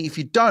respect me, if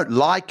you don't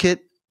like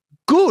it,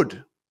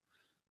 good.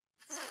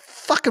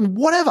 Fucking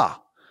whatever.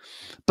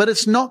 But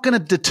it's not going to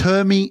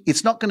deter me.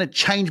 It's not going to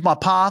change my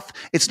path.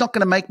 It's not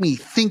going to make me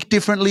think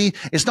differently.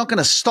 It's not going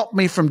to stop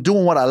me from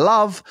doing what I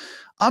love.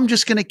 I'm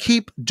just going to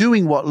keep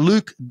doing what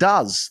Luke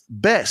does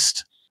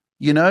best.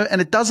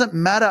 And it doesn't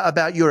matter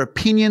about your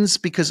opinions,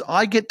 because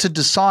I get to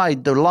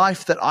decide the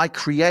life that I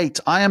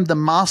create. I am the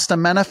master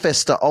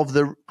manifester of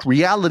the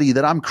reality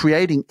that I'm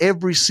creating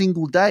every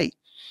single day.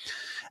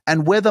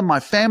 And whether my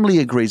family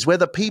agrees,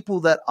 whether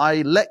people that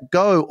I let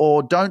go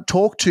or don't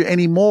talk to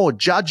anymore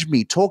judge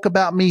me, talk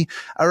about me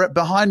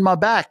behind my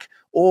back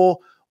or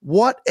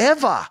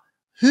whatever,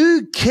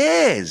 who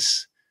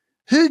cares?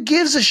 Who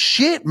gives a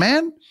shit,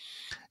 man?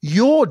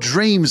 Your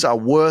dreams are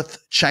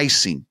worth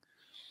chasing.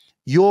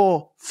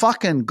 Your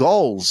fucking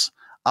goals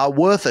are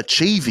worth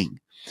achieving.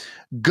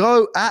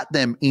 Go at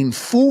them in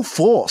full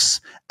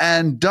force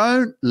and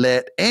don't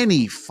let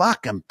any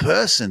fucking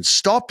person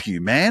stop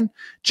you, man.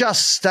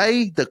 Just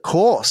stay the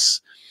course,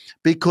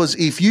 because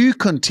if you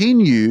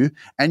continue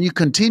and you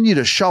continue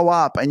to show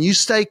up and you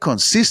stay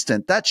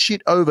consistent, that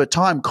shit over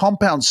time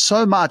compounds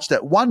so much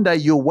that one day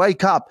you'll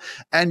wake up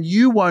and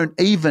you won't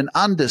even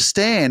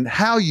understand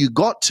how you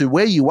got to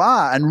where you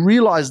are and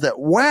realize that,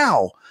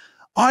 wow,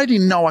 I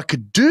didn't know I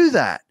could do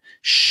that.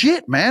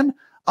 Shit, man,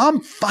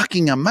 I'm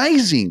fucking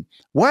amazing.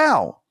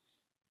 Wow.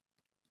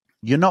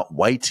 You're not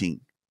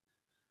waiting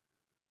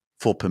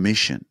for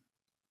permission.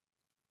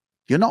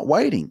 You're not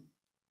waiting.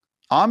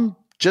 I'm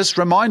just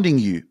reminding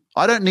you.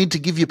 I don't need to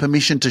give you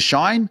permission to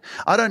shine.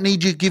 I don't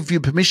need to give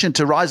you permission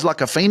to rise like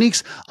a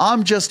phoenix.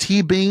 I'm just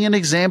here being an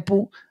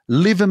example,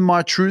 living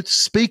my truth,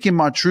 speaking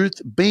my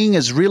truth, being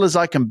as real as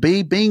I can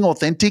be, being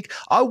authentic.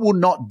 I will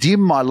not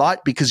dim my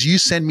light because you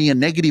send me a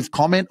negative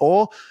comment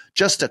or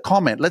just a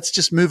comment. Let's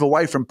just move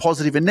away from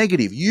positive and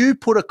negative. You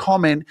put a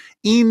comment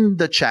in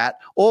the chat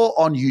or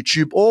on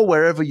YouTube or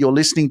wherever you're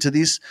listening to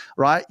this,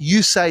 right?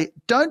 You say,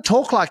 don't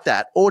talk like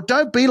that, or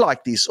don't be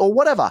like this, or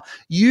whatever.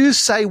 You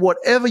say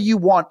whatever you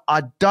want.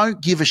 I don't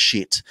give a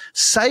shit.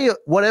 Say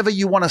whatever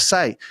you want to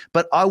say,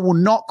 but I will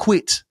not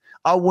quit.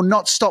 I will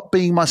not stop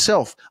being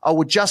myself. I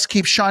will just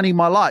keep shining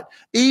my light,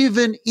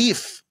 even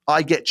if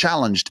I get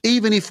challenged,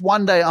 even if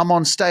one day I'm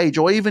on stage,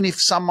 or even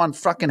if someone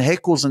fucking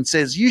heckles and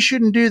says, you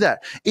shouldn't do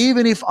that.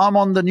 Even if I'm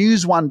on the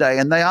news one day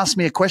and they ask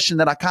me a question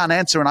that I can't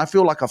answer and I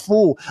feel like a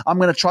fool, I'm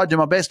going to try to do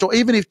my best. Or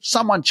even if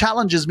someone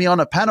challenges me on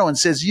a panel and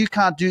says, you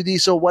can't do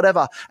this or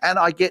whatever, and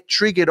I get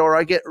triggered or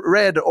I get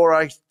red or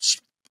I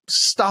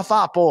stuff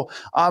up or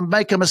I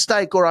make a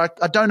mistake or I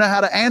don't know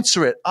how to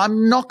answer it,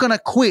 I'm not going to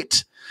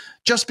quit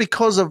just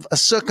because of a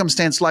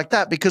circumstance like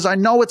that, because I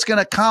know it's going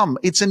to come.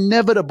 It's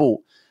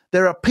inevitable.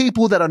 There are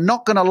people that are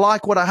not going to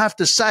like what I have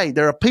to say.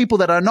 There are people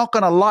that are not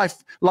going to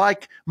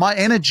like my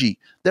energy.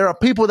 There are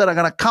people that are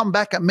going to come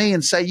back at me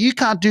and say, you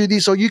can't do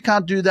this or you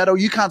can't do that or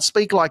you can't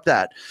speak like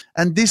that.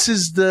 And this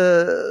is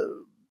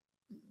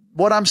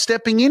what I'm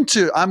stepping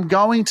into. I'm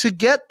going to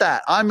get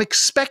that. I'm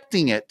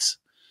expecting it.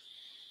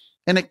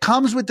 And it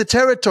comes with the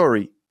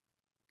territory.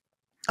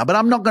 But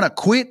I'm not going to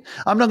quit.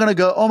 I'm not going to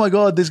go, oh my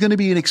God, there's going to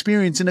be an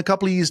experience in a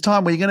couple of years'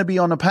 time where you're going to be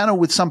on a panel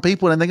with some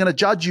people and they're going to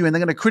judge you and they're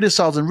going to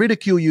criticize and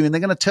ridicule you and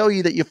they're going to tell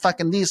you that you're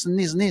fucking this and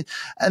this and this.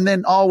 And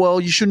then, oh, well,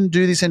 you shouldn't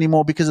do this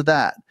anymore because of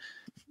that.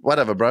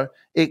 Whatever, bro.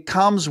 It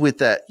comes with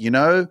that,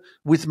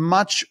 with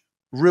much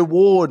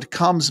reward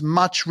comes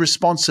much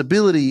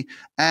responsibility.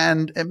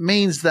 And it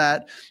means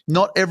that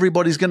not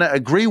everybody's going to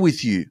agree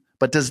with you.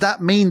 But does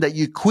that mean that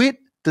you quit?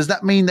 Does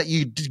that mean that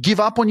you give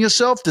up on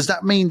yourself? Does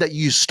that mean that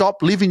you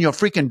stop living your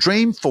freaking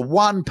dream for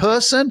one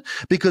person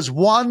because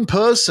one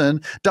person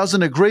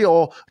doesn't agree,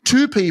 or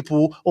two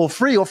people or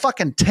three or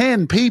fucking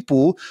 10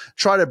 people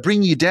try to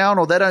bring you down,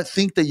 or they don't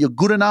think that you're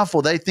good enough,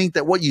 or they think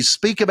that what you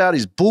speak about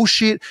is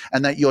bullshit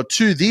and that you're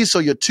too this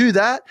or you're too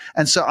that,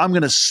 and so I'm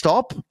going to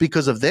stop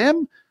because of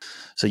them?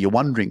 So you're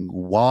wondering,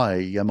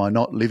 why am I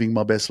not living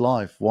my best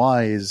life?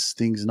 Why is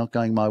things not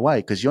going my way?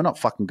 Because you're not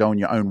fucking going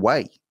your own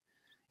way.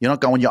 You're not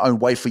going your own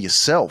way for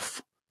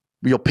yourself.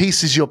 Your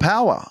peace is your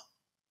power.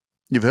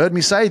 You've heard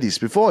me say this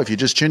before. If you're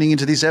just tuning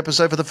into this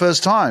episode for the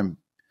first time,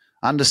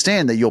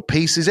 understand that your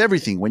peace is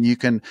everything. When you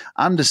can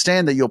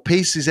understand that your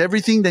peace is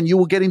everything, then you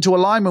will get into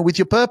alignment with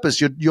your purpose.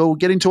 You'll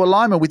get into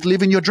alignment with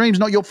living your dreams,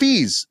 not your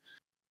fears.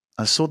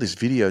 I saw this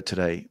video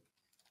today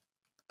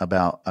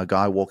about a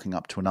guy walking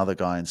up to another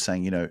guy and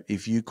saying,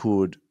 if you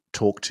could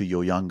talk to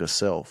your younger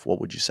self,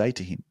 what would you say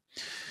to him?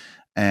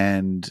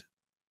 And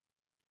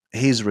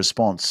his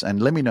response,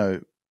 and let me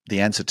know the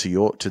answer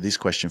to this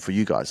question for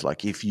you guys.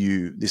 Like,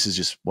 this is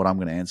just what I'm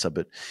going to answer,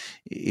 but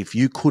if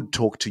you could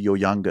talk to your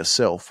younger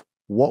self,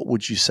 what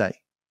would you say?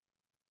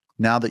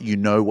 Now that you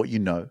know what you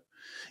know,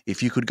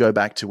 if you could go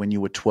back to when you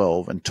were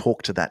 12 and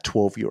talk to that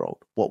 12-year-old,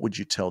 what would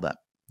you tell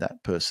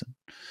that person,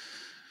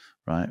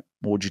 right?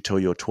 What would you tell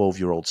your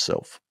 12-year-old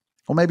self?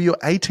 Or maybe your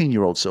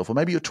 18-year-old self, or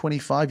maybe your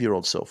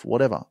 25-year-old self,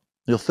 whatever,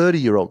 your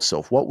 30-year-old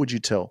self, what would you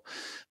tell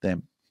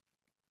them?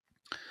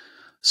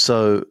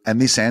 So,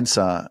 and this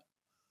answer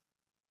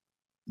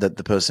that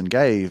the person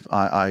gave,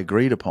 I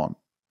agreed upon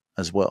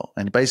as well.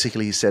 And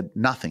basically he said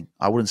nothing.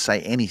 I wouldn't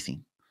say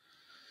anything.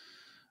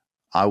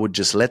 I would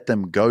just let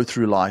them go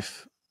through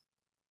life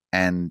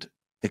and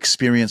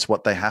experience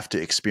what they have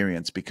to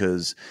experience,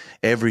 because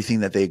everything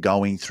that they're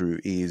going through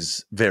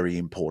is very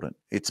important.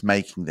 It's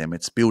making them,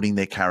 it's building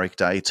their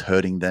character, it's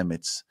hurting them,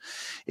 it's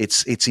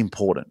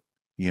important.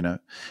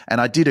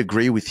 And I did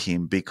agree with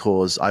him,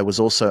 because I was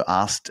also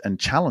asked and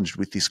challenged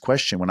with this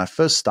question when I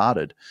first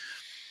started,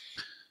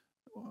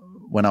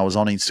 when I was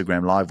on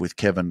Instagram Live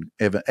with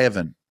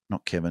Evan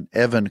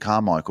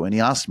Carmichael. And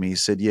he asked me, he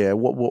said, yeah,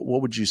 what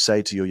would you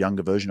say to your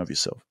younger version of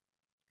yourself?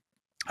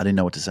 I didn't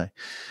know what to say.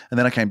 And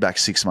then I came back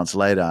 6 months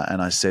later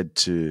and I said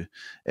to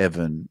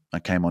Evan, I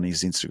came on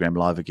his Instagram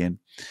Live again,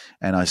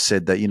 and I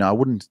said that, I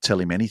wouldn't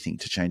tell him anything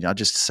to change. I'd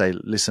just say,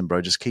 listen,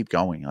 bro, just keep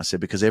going. I said,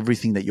 because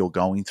everything that you're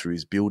going through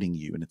is building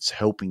you and it's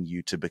helping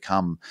you to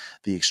become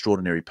the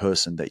extraordinary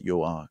person that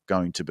you are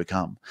going to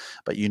become.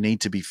 But you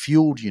need to be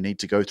fueled. You need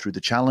to go through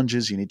the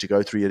challenges. You need to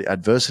go through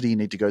adversity. You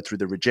need to go through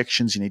the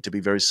rejections. You need to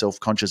be very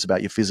self-conscious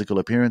about your physical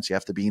appearance. You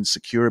have to be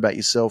insecure about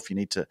yourself. You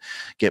need to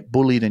get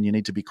bullied, and you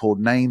need to be called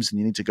names, and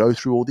you need to go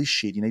through all this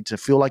shit. You need to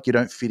feel like you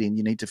don't fit in.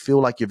 You need to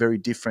feel like you're very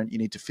different. You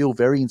need to feel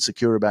very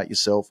insecure about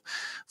yourself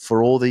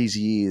for all these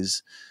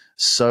years,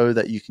 so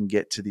that you can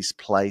get to this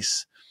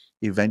place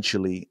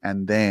eventually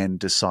and then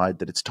decide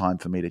that it's time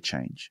for me to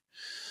change.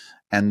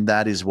 And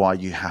that is why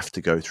you have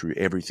to go through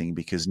everything,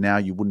 because now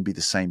you wouldn't be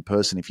the same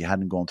person if you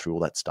hadn't gone through all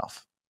that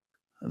stuff.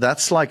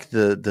 That's like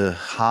the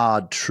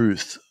hard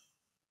truth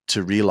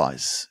to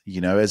realize,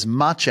 as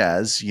much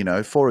as,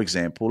 for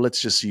example, let's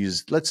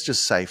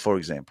just say, for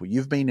example,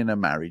 you've been in a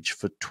marriage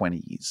for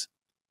 20 years.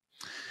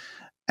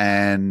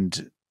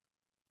 And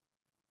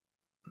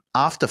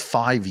after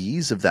 5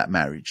 years of that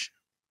marriage,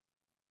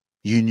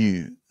 you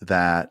knew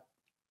that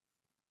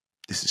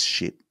this is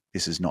shit.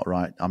 This is not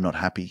right. I'm not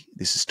happy.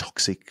 This is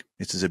toxic.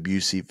 This is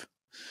abusive.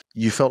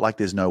 You felt like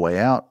there's no way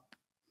out.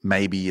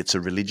 Maybe it's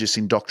a religious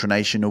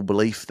indoctrination or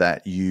belief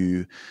that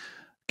you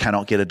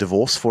cannot get a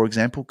divorce, for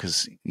example,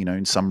 because,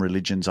 in some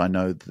religions I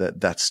know that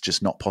that's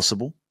just not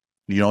possible.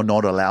 You're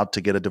not allowed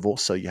to get a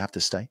divorce, so you have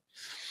to stay,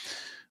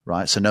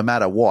 right? So no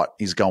matter what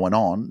is going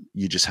on,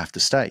 you just have to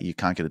stay. You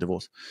can't get a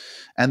divorce.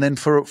 And then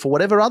for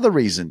whatever other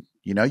reason,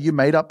 you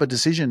made up a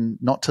decision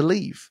not to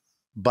leave,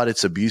 but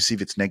it's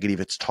abusive, it's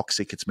negative, it's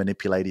toxic, it's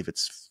manipulative,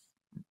 it's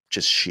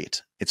just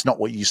shit. It's not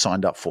what you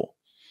signed up for.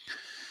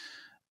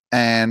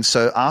 And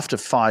so after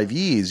 5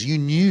 years, you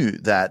knew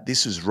that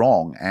this was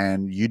wrong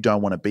and you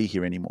don't want to be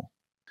here anymore.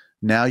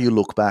 Now you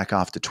look back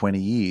after 20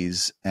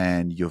 years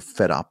and you're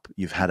fed up,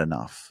 you've had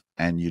enough,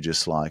 and you're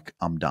just like,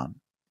 I'm done.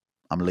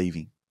 I'm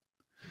leaving.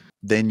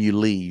 Then you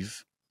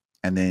leave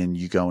and then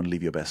you go and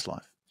live your best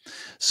life.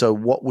 So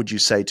what would you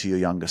say to your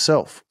younger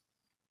self,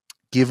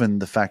 given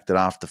the fact that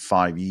after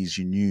 5 years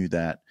you knew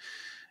that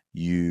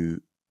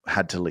you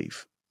had to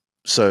leave?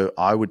 So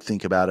I would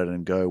think about it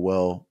and go,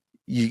 well,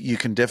 you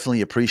can definitely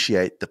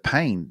appreciate the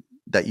pain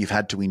that you've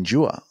had to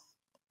endure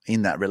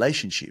in that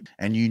relationship.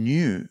 And you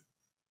knew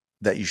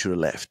that you should have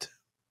left,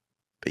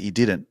 but you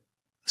didn't.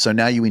 So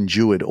now you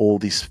endured all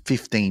these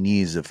 15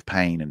 years of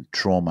pain and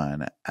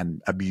trauma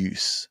and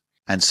abuse.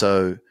 And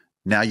so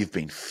now you've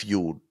been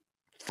fueled.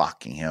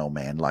 Fucking hell,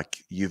 man. Like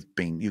you've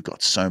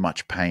got so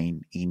much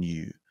pain in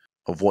you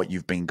of what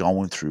you've been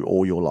going through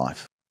all your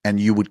life. And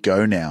you would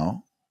go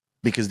now,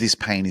 because this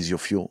pain is your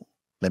fuel.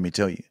 Let me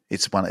tell you,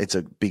 it's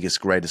a biggest,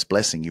 greatest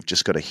blessing. You've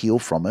just got to heal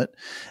from it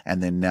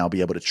and then now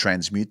be able to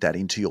transmute that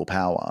into your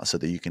power so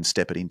that you can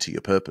step it into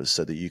your purpose,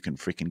 so that you can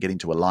freaking get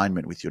into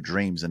alignment with your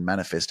dreams and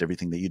manifest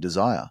everything that you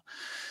desire.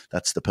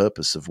 That's the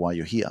purpose of why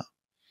you're here.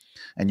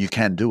 And you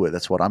can do it.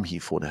 That's what I'm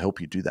here for, to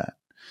help you do that.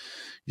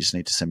 You just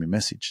need to send me a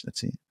message.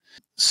 That's it.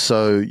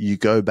 So you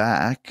go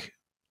back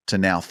to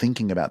now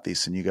thinking about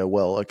this and you go,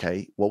 well,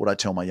 okay, what would I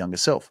tell my younger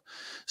self?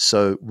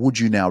 So would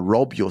you now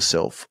rob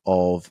yourself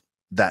of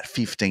that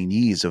 15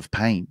 years of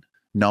pain,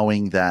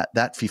 knowing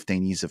that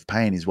 15 years of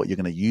pain is what you're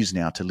going to use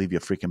now to live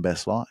your freaking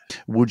best life?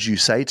 Would you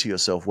say to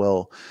yourself,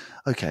 well,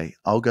 okay,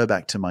 I'll go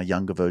back to my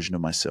younger version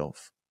of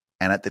myself,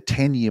 and at the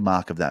 10-year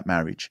mark of that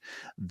marriage,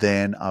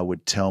 then I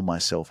would tell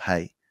myself,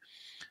 hey,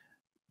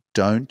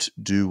 don't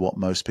do what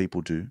most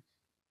people do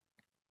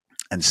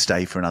and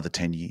stay for another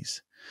 10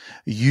 years.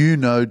 You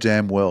know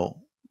damn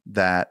well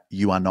that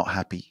you are not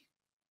happy.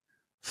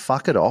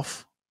 Fuck it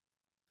off.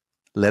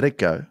 Let it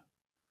go.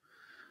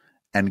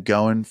 And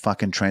go and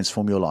fucking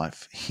transform your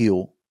life,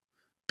 heal,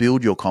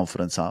 build your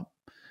confidence up,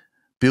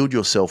 build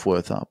your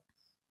self-worth up,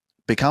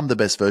 become the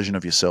best version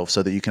of yourself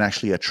so that you can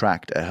actually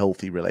attract a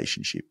healthy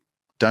relationship.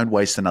 Don't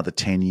waste another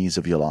 10 years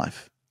of your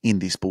life in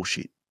this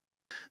bullshit.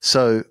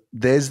 So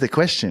there's the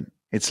question.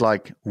 It's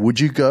like, would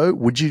you go?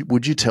 Would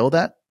you tell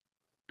that?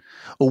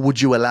 Or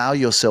would you allow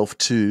yourself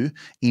to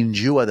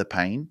endure the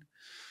pain,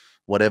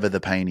 whatever the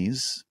pain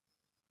is,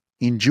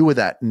 endure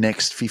that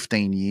next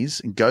 15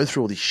 years and go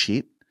through all this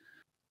shit,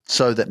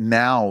 so that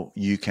now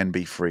you can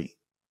be free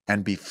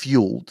and be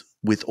fueled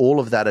with all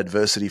of that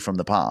adversity from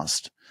the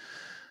past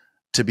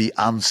to be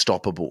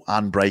unstoppable,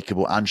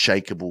 unbreakable,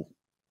 unshakable,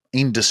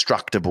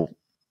 indestructible.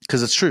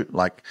 Because it's true.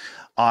 Like,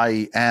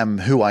 I am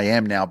who I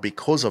am now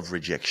because of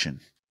rejection,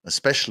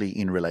 especially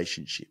in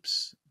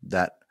relationships.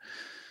 That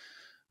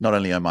not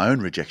only on my own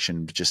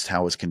rejection, but just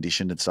how I was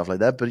conditioned and stuff like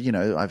that. But,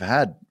 I've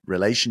had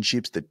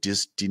relationships that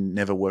just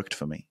never worked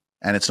for me.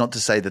 And it's not to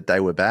say that they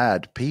were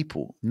bad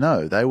people.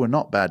 No, they were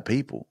not bad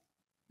people.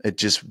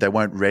 They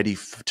weren't ready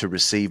to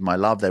receive my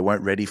love. They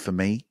weren't ready for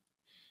me.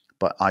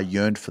 But I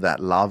yearned for that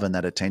love and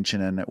that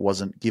attention, and it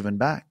wasn't given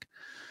back.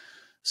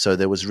 So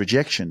there was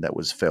rejection that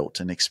was felt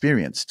and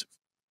experienced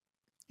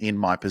in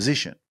my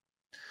position.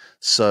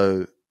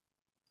 So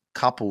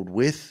coupled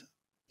with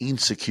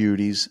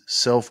insecurities,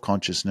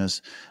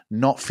 self-consciousness,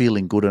 not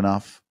feeling good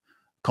enough,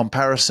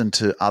 comparison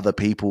to other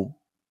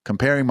people,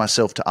 comparing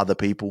myself to other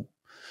people.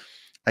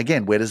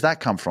 Again, where does that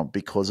come from?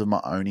 Because of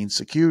my own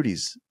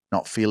insecurities,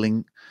 not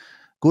feeling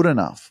good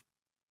enough,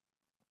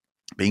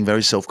 being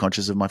very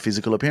self-conscious of my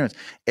physical appearance.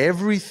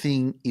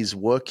 Everything is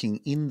working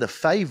in the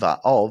favor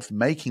of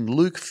making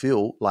Luke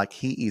feel like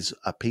he is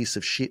a piece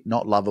of shit,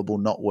 not lovable,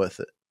 not worth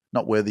it,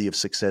 not worthy of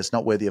success,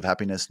 not worthy of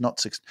happiness,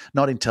 not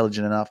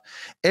intelligent enough.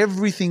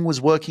 Everything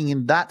was working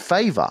in that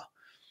favor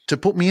to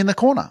put me in the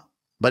corner.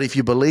 But if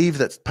you believe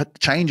that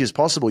change is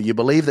possible, you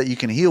believe that you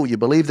can heal, you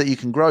believe that you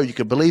can grow, you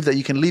can believe that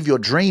you can live your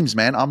dreams,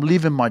 man. I'm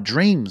living my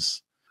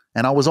dreams.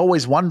 And I was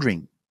always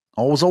wondering,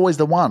 I was always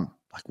the one.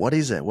 Like, what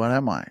is it? What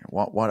am I?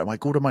 What am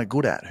I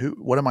good at?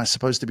 What am I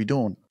supposed to be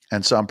doing?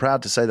 And so I'm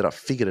proud to say that I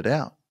figured it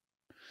out,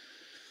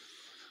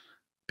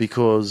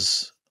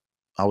 because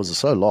I was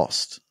so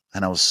lost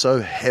and I was so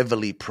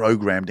heavily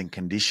programmed and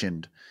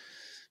conditioned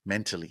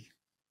mentally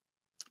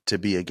to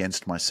be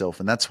against myself.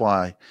 And that's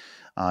why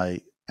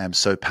I am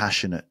so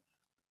passionate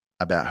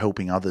about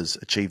helping others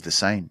achieve the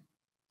same.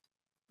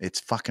 It's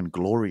fucking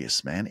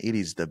glorious, man. It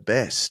is the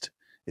best.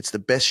 It's the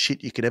best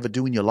shit you could ever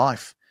do in your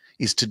life,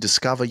 is to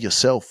discover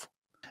yourself.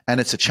 And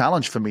it's a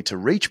challenge for me to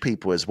reach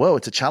people as well.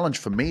 It's a challenge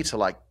for me to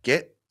like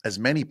get as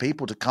many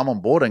people to come on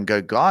board and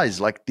go, guys,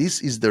 like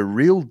this is the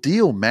real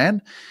deal,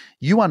 man.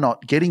 You are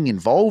not getting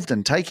involved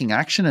and taking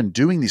action and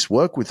doing this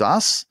work with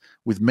us,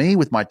 with me,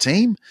 with my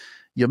team.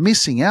 You're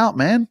missing out,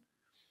 man.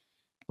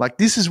 Like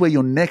this is where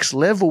your next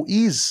level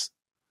is.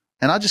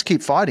 And I just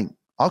keep fighting.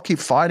 I'll keep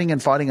fighting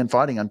and fighting and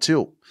fighting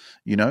until,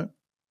 you know,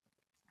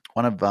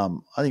 one of,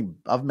 I think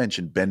I've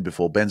mentioned Ben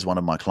before. Ben's one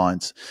of my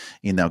clients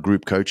in our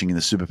group coaching in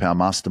the Superpower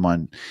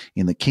Mastermind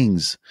in the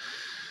Kings.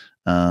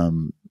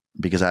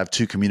 Because I have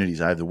two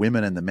communities. I have the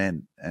women and the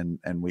men,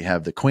 and we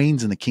have the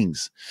queens and the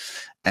kings.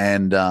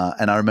 And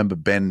I remember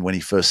Ben, when he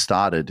first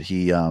started,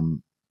 he's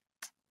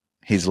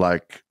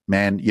like,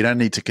 man, you don't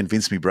need to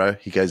convince me, bro.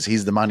 He goes,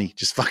 here's the money.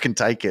 Just fucking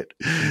take it,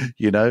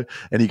 you know?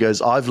 And he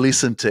goes, I've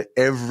listened to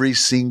every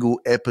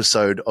single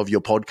episode of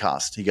your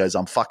podcast. He goes,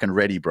 I'm fucking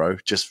ready, bro.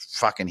 Just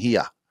fucking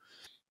here.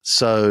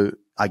 So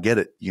I get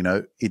it. You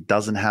know, it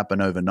doesn't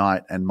happen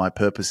overnight. And my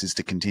purpose is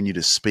to continue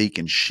to speak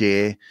and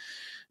share,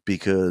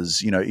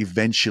 because, you know,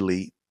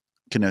 eventually,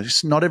 you know,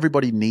 not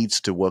everybody needs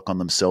to work on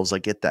themselves. I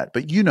get that.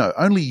 But, you know,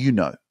 only you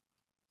know,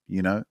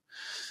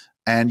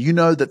 and you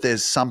know that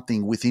there's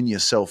something within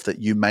yourself that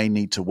you may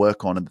need to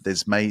work on, and that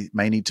there's may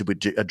need to be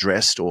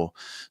addressed, or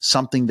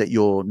something that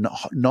you're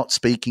not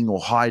speaking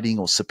or hiding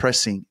or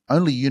suppressing.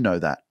 Only you know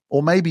that.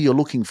 Or maybe you're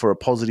looking for a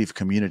positive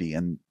community,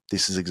 and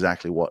this is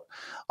exactly what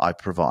I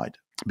provide,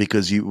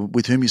 because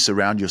with whom you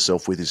surround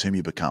yourself with is whom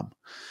you become.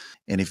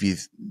 And if you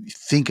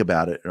think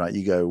about it, right,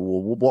 you go,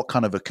 well, what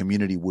kind of a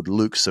community would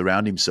Luke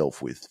surround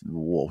himself with?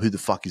 Well, who the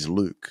fuck is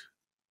Luke?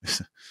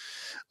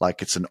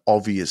 Like, it's an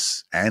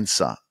obvious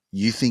answer.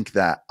 You think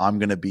that I'm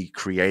going to be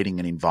creating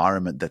an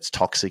environment that's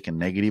toxic and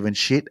negative and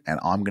shit, and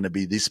I'm going to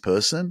be this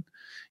person?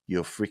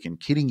 You're freaking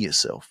kidding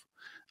yourself.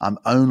 I'm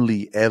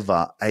only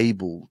ever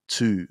able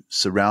to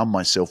surround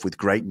myself with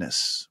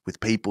greatness,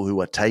 with people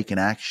who are taking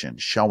action,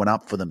 showing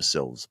up for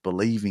themselves,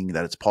 believing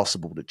that it's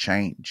possible to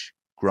change,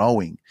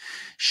 growing,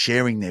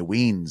 sharing their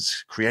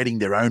wins, creating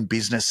their own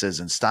businesses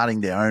and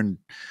starting their own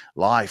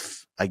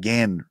life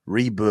again,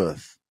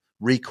 rebirth,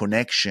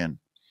 reconnection,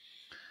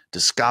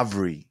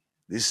 discovery.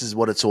 This is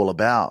what it's all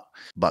about.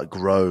 But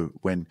grow.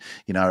 When,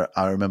 you know,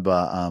 I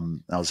remember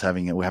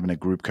we're having a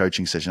group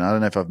coaching session. I don't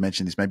know if I've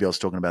mentioned this. Maybe I was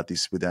talking about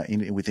this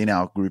within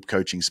our group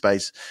coaching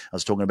space. I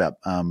was talking about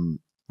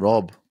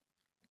Rob.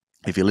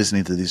 If you're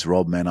listening to this,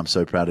 Rob, man, I'm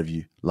so proud of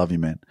you. Love you,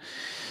 man.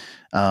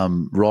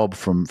 Rob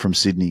from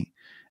Sydney.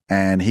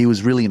 And he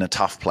was really in a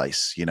tough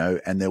place, you know,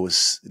 and there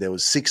was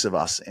 6 of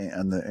us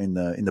in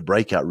the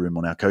breakout room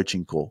on our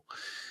coaching call.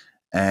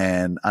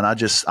 And I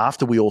just,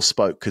 after we all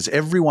spoke, because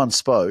everyone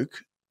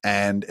spoke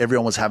and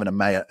everyone was having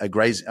a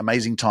great,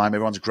 amazing time.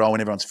 Everyone's growing,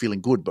 everyone's feeling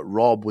good. But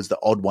Rob was the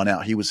odd one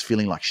out. He was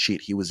feeling like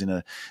shit. He was in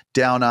a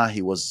downer.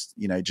 He was,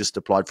 you know, just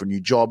applied for a new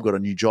job, got a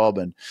new job.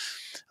 And,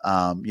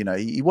 you know,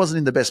 he wasn't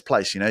in the best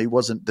place. You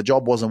know, the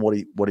job wasn't what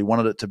he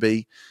wanted it to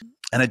be.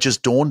 And it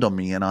just dawned on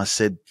me. And I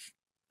said,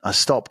 I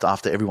stopped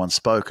after everyone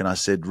spoke and I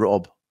said,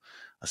 Rob,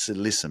 I said,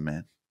 listen,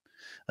 man.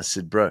 I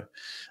said, bro,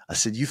 I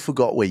said, you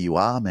forgot where you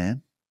are,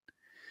 man.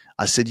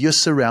 I said, you're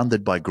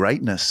surrounded by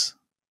greatness.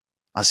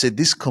 I said,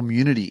 this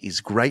community is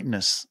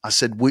greatness. I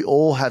said, we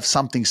all have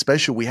something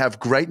special. We have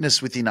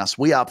greatness within us.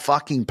 We are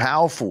fucking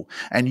powerful.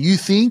 And you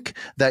think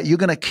that you're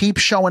going to keep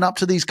showing up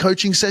to these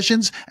coaching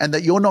sessions and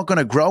that you're not going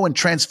to grow and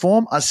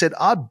transform? I said,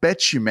 I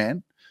bet you,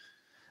 man.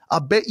 I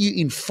bet you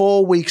in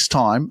 4 weeks'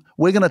 time,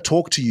 we're going to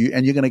talk to you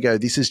and you're going to go,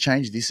 this has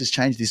changed, this has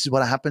changed, this is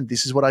what happened,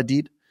 this is what I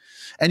did.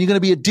 And you're going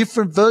to be a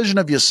different version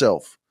of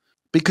yourself,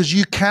 because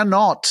you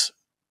cannot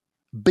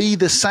be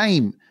the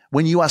same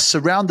when you are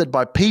surrounded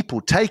by people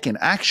taking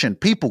action,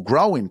 people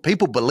growing,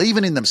 people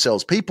believing in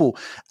themselves, people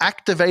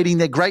activating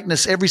their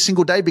greatness every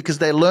single day because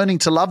they're learning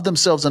to love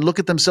themselves and look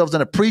at themselves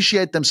and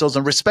appreciate themselves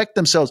and respect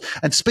themselves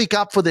and speak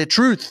up for their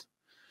truth.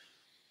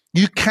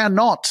 You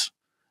cannot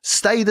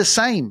stay the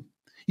same.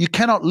 You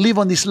cannot live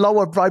on this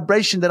lower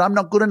vibration that I'm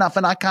not good enough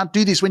and I can't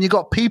do this, when you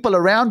got people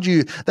around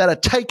you that are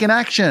taking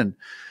action,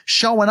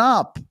 showing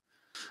up.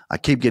 I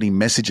keep getting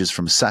messages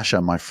from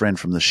Sasha, my friend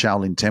from the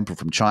Shaolin Temple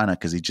from China,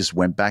 because he just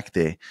went back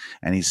there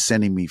and he's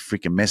sending me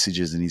freaking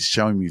messages and he's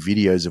showing me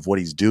videos of what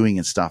he's doing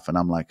and stuff. And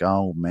I'm like,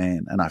 oh,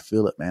 man. And I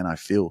feel it, man. I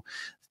feel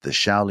the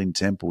Shaolin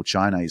Temple,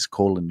 China, is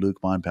calling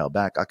Luke Mindpower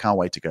back. I can't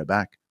wait to go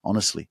back,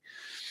 honestly.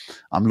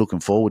 I'm looking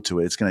forward to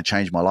it. It's going to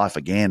change my life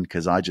again,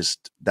 because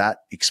that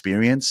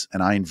experience,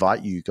 and I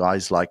invite you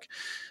guys, like,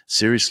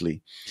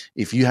 seriously,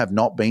 if you have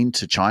not been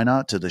to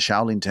China, to the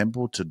Shaolin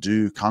Temple, to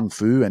do Kung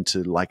Fu and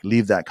to like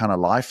live that kind of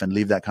life and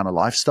live that kind of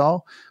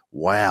lifestyle,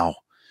 wow,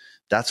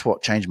 that's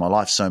what changed my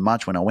life so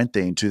much when I went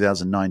there in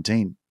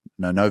 2019,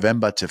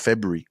 November to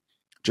February,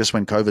 just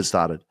when COVID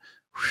started.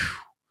 Whew.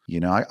 You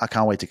know, I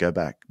can't wait to go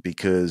back,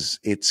 because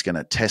it's going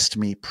to test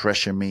me,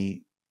 pressure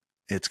me.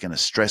 It's going to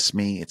stress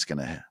me. It's going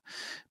to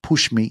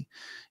push me.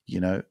 You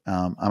know,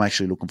 I'm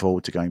actually looking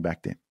forward to going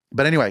back there.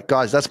 But anyway,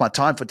 guys, that's my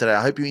time for today.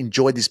 I hope you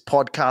enjoyed this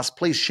podcast.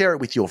 Please share it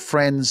with your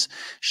friends,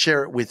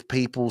 share it with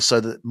people so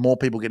that more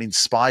people get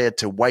inspired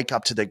to wake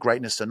up to their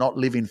greatness, to not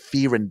live in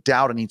fear and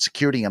doubt and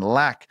insecurity and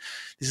lack.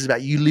 This is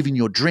about you living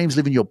your dreams,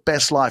 living your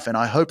best life. And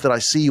I hope that I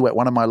see you at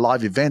one of my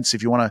live events.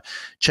 If you want to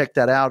check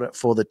that out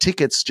for the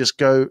tickets, just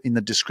go in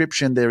the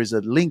description. There is a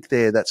link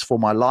there that's for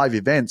my live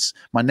events,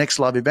 my next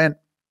live event.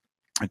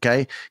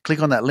 Okay,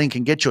 click on that link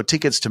and get your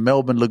tickets to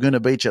Melbourne, Laguna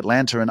Beach,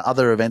 Atlanta, and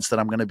other events that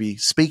I'm going to be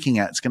speaking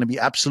at. It's going to be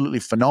absolutely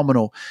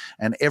phenomenal.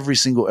 And every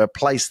single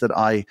place that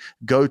I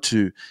go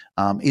to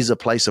is a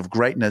place of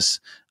greatness.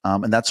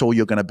 And that's all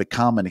you're going to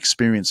become and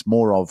experience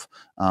more of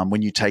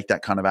when you take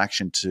that kind of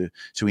action to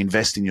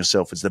invest in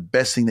yourself. It's the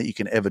best thing that you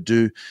can ever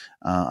do.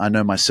 I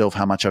know myself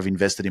how much I've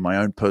invested in my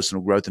own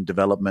personal growth and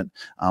development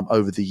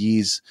over the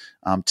years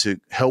to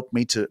help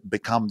me to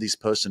become this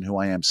person who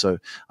I am. So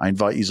I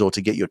invite you all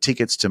to get your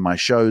tickets to my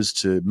shows,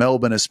 to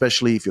Melbourne,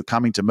 especially if you're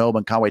coming to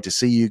Melbourne. Can't wait to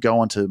see you. Go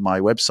onto my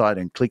website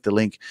and click the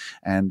link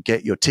and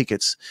get your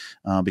tickets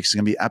because it's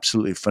going to be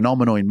absolutely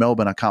phenomenal in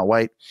Melbourne. I can't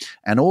wait.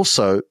 And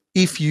also,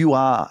 if you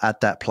are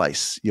at that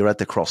place, you're at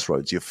the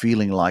crossroads, you're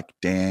feeling like,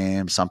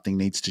 damn, something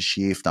needs to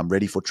shift. I'm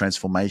ready for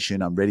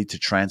transformation. I'm ready to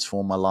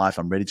transform my life.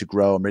 I'm ready to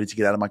grow. I'm ready to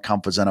get out of my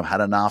comfort zone. I've had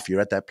enough.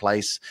 You're at that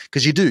place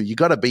because you do. You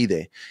got to be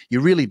there.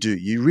 You really do.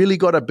 You really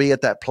got to be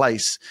at that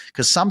place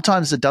because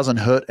sometimes it doesn't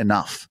hurt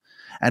enough.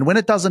 And when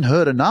it doesn't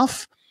hurt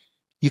enough,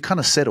 you kind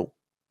of settle.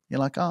 You're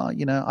like, oh,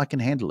 I can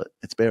handle it.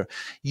 It's better.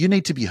 You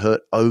need to be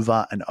hurt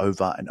over and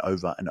over and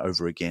over and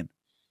over again.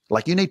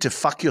 Like you need to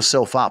fuck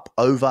yourself up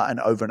over and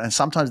over. And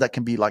sometimes that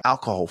can be like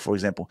alcohol, for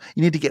example.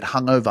 You need to get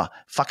hungover,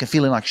 fucking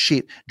feeling like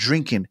shit,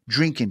 drinking,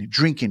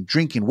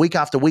 week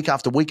after week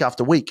after week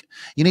after week.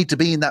 You need to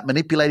be in that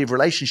manipulative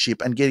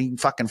relationship and getting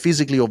fucking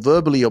physically or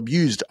verbally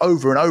abused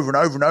over and over and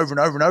over and over and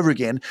over and over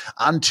again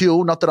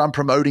until, not that I'm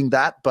promoting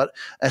that, but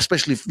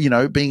especially,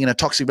 being in a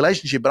toxic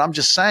relationship. But I'm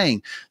just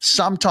saying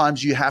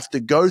sometimes you have to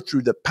go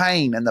through the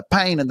pain and the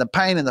pain and the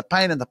pain and the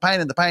pain and the pain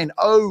and the pain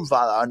over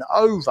and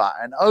over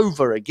and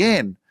over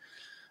again.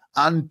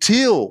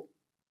 Until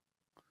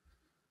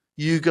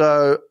you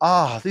go,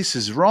 this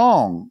is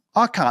wrong.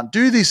 I can't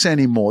do this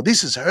anymore.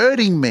 This is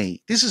hurting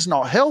me. This is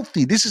not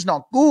healthy. This is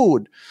not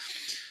good.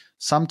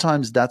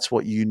 Sometimes that's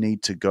what you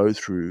need to go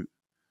through.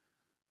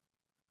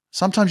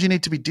 Sometimes you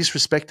need to be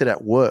disrespected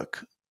at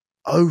work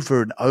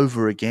over and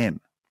over again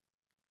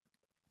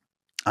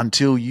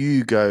until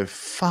you go,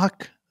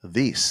 fuck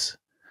this.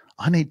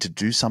 I need to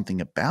do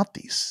something about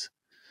this.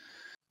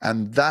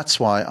 And that's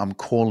why I'm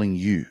calling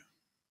you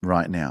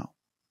right now.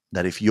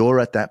 That if you're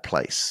at that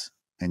place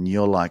and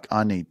you're like,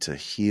 I need to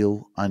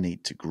heal, I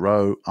need to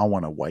grow, I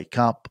want to wake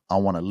up, I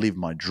want to live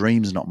my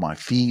dreams, not my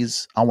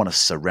fears, I want to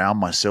surround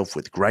myself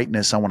with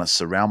greatness, I want to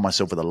surround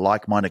myself with a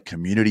like-minded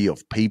community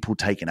of people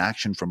taking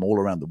action from all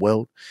around the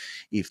world.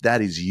 If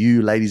that is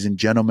you, ladies and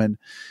gentlemen,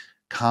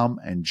 come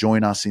and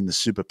join us in the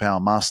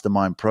Superpower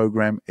Mastermind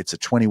program. It's a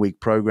 20-week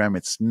program.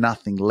 It's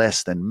nothing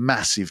less than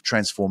massive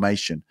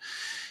transformation.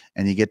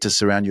 And you get to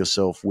surround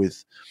yourself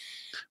with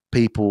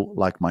people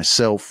like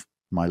myself,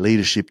 my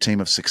leadership team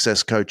of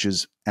success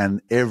coaches,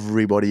 and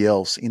everybody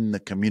else in the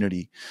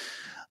community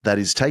that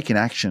is taking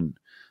action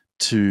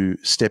to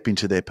step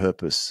into their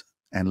purpose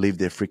and live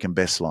their freaking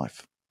best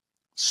life.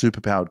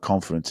 Superpowered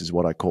confidence is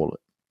what I call it.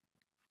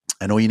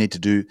 And all you need to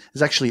do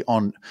is actually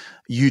on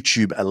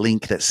YouTube a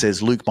link that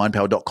says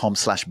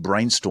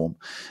lukemindpower.com/brainstorm.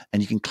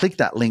 And you can click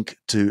that link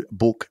to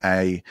book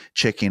a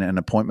check-in, an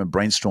appointment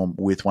brainstorm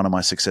with one of my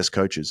success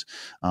coaches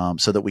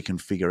so that we can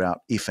figure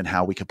out if and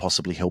how we can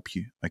possibly help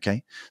you.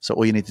 Okay. So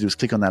all you need to do is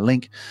click on that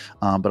link.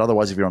 But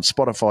otherwise, if you're on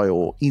Spotify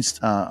or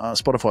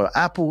Spotify or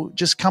Apple,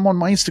 just come on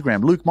my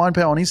Instagram, Luke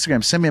Mindpower on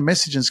Instagram, send me a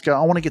message and go,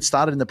 I want to get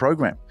started in the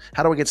program.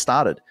 How do I get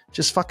started?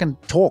 Just fucking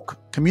talk,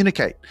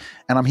 communicate,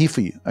 and I'm here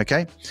for you,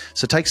 okay?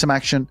 So take some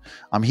action.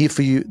 I'm here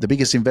for you. The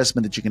biggest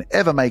investment that you can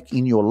ever make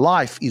in your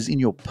life is in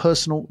your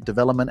personal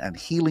development and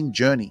healing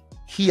journey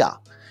here,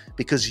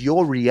 because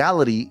your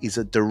reality is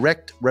a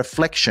direct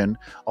reflection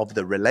of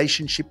the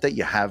relationship that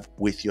you have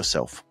with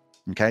yourself,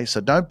 okay? So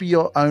don't be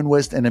your own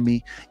worst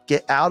enemy.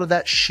 Get out of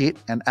that shit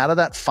and out of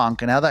that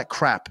funk and out of that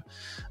crap,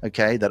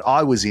 okay, that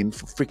I was in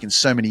for freaking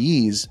so many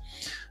years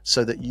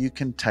so that you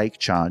can take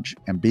charge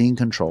and be in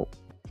control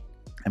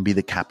and be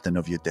the captain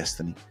of your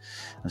destiny.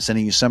 I'm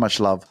sending you so much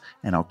love,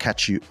 and I'll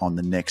catch you on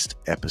the next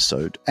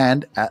episode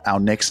and at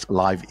our next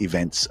live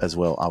events as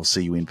well. I'll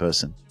see you in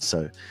person.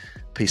 So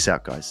peace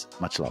out, guys.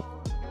 Much love.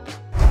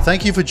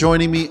 Thank you for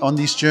joining me on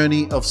this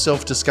journey of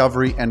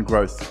self-discovery and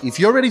growth. If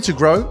you're ready to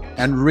grow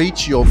and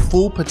reach your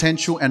full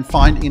potential and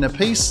find inner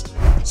peace,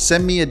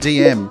 send me a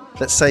DM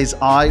that says,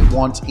 I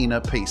want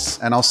inner peace,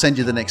 and I'll send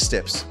you the next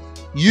steps.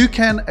 You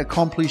can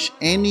accomplish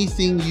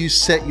anything you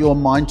set your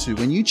mind to.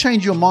 When you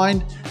change your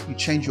mind, you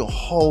change your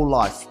whole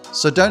life.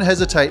 So don't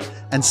hesitate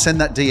and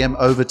send that DM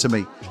over to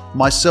me.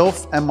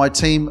 Myself and my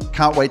team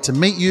can't wait to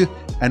meet you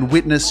and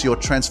witness your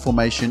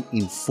transformation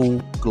in full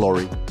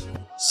glory.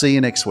 See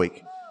you next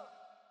week.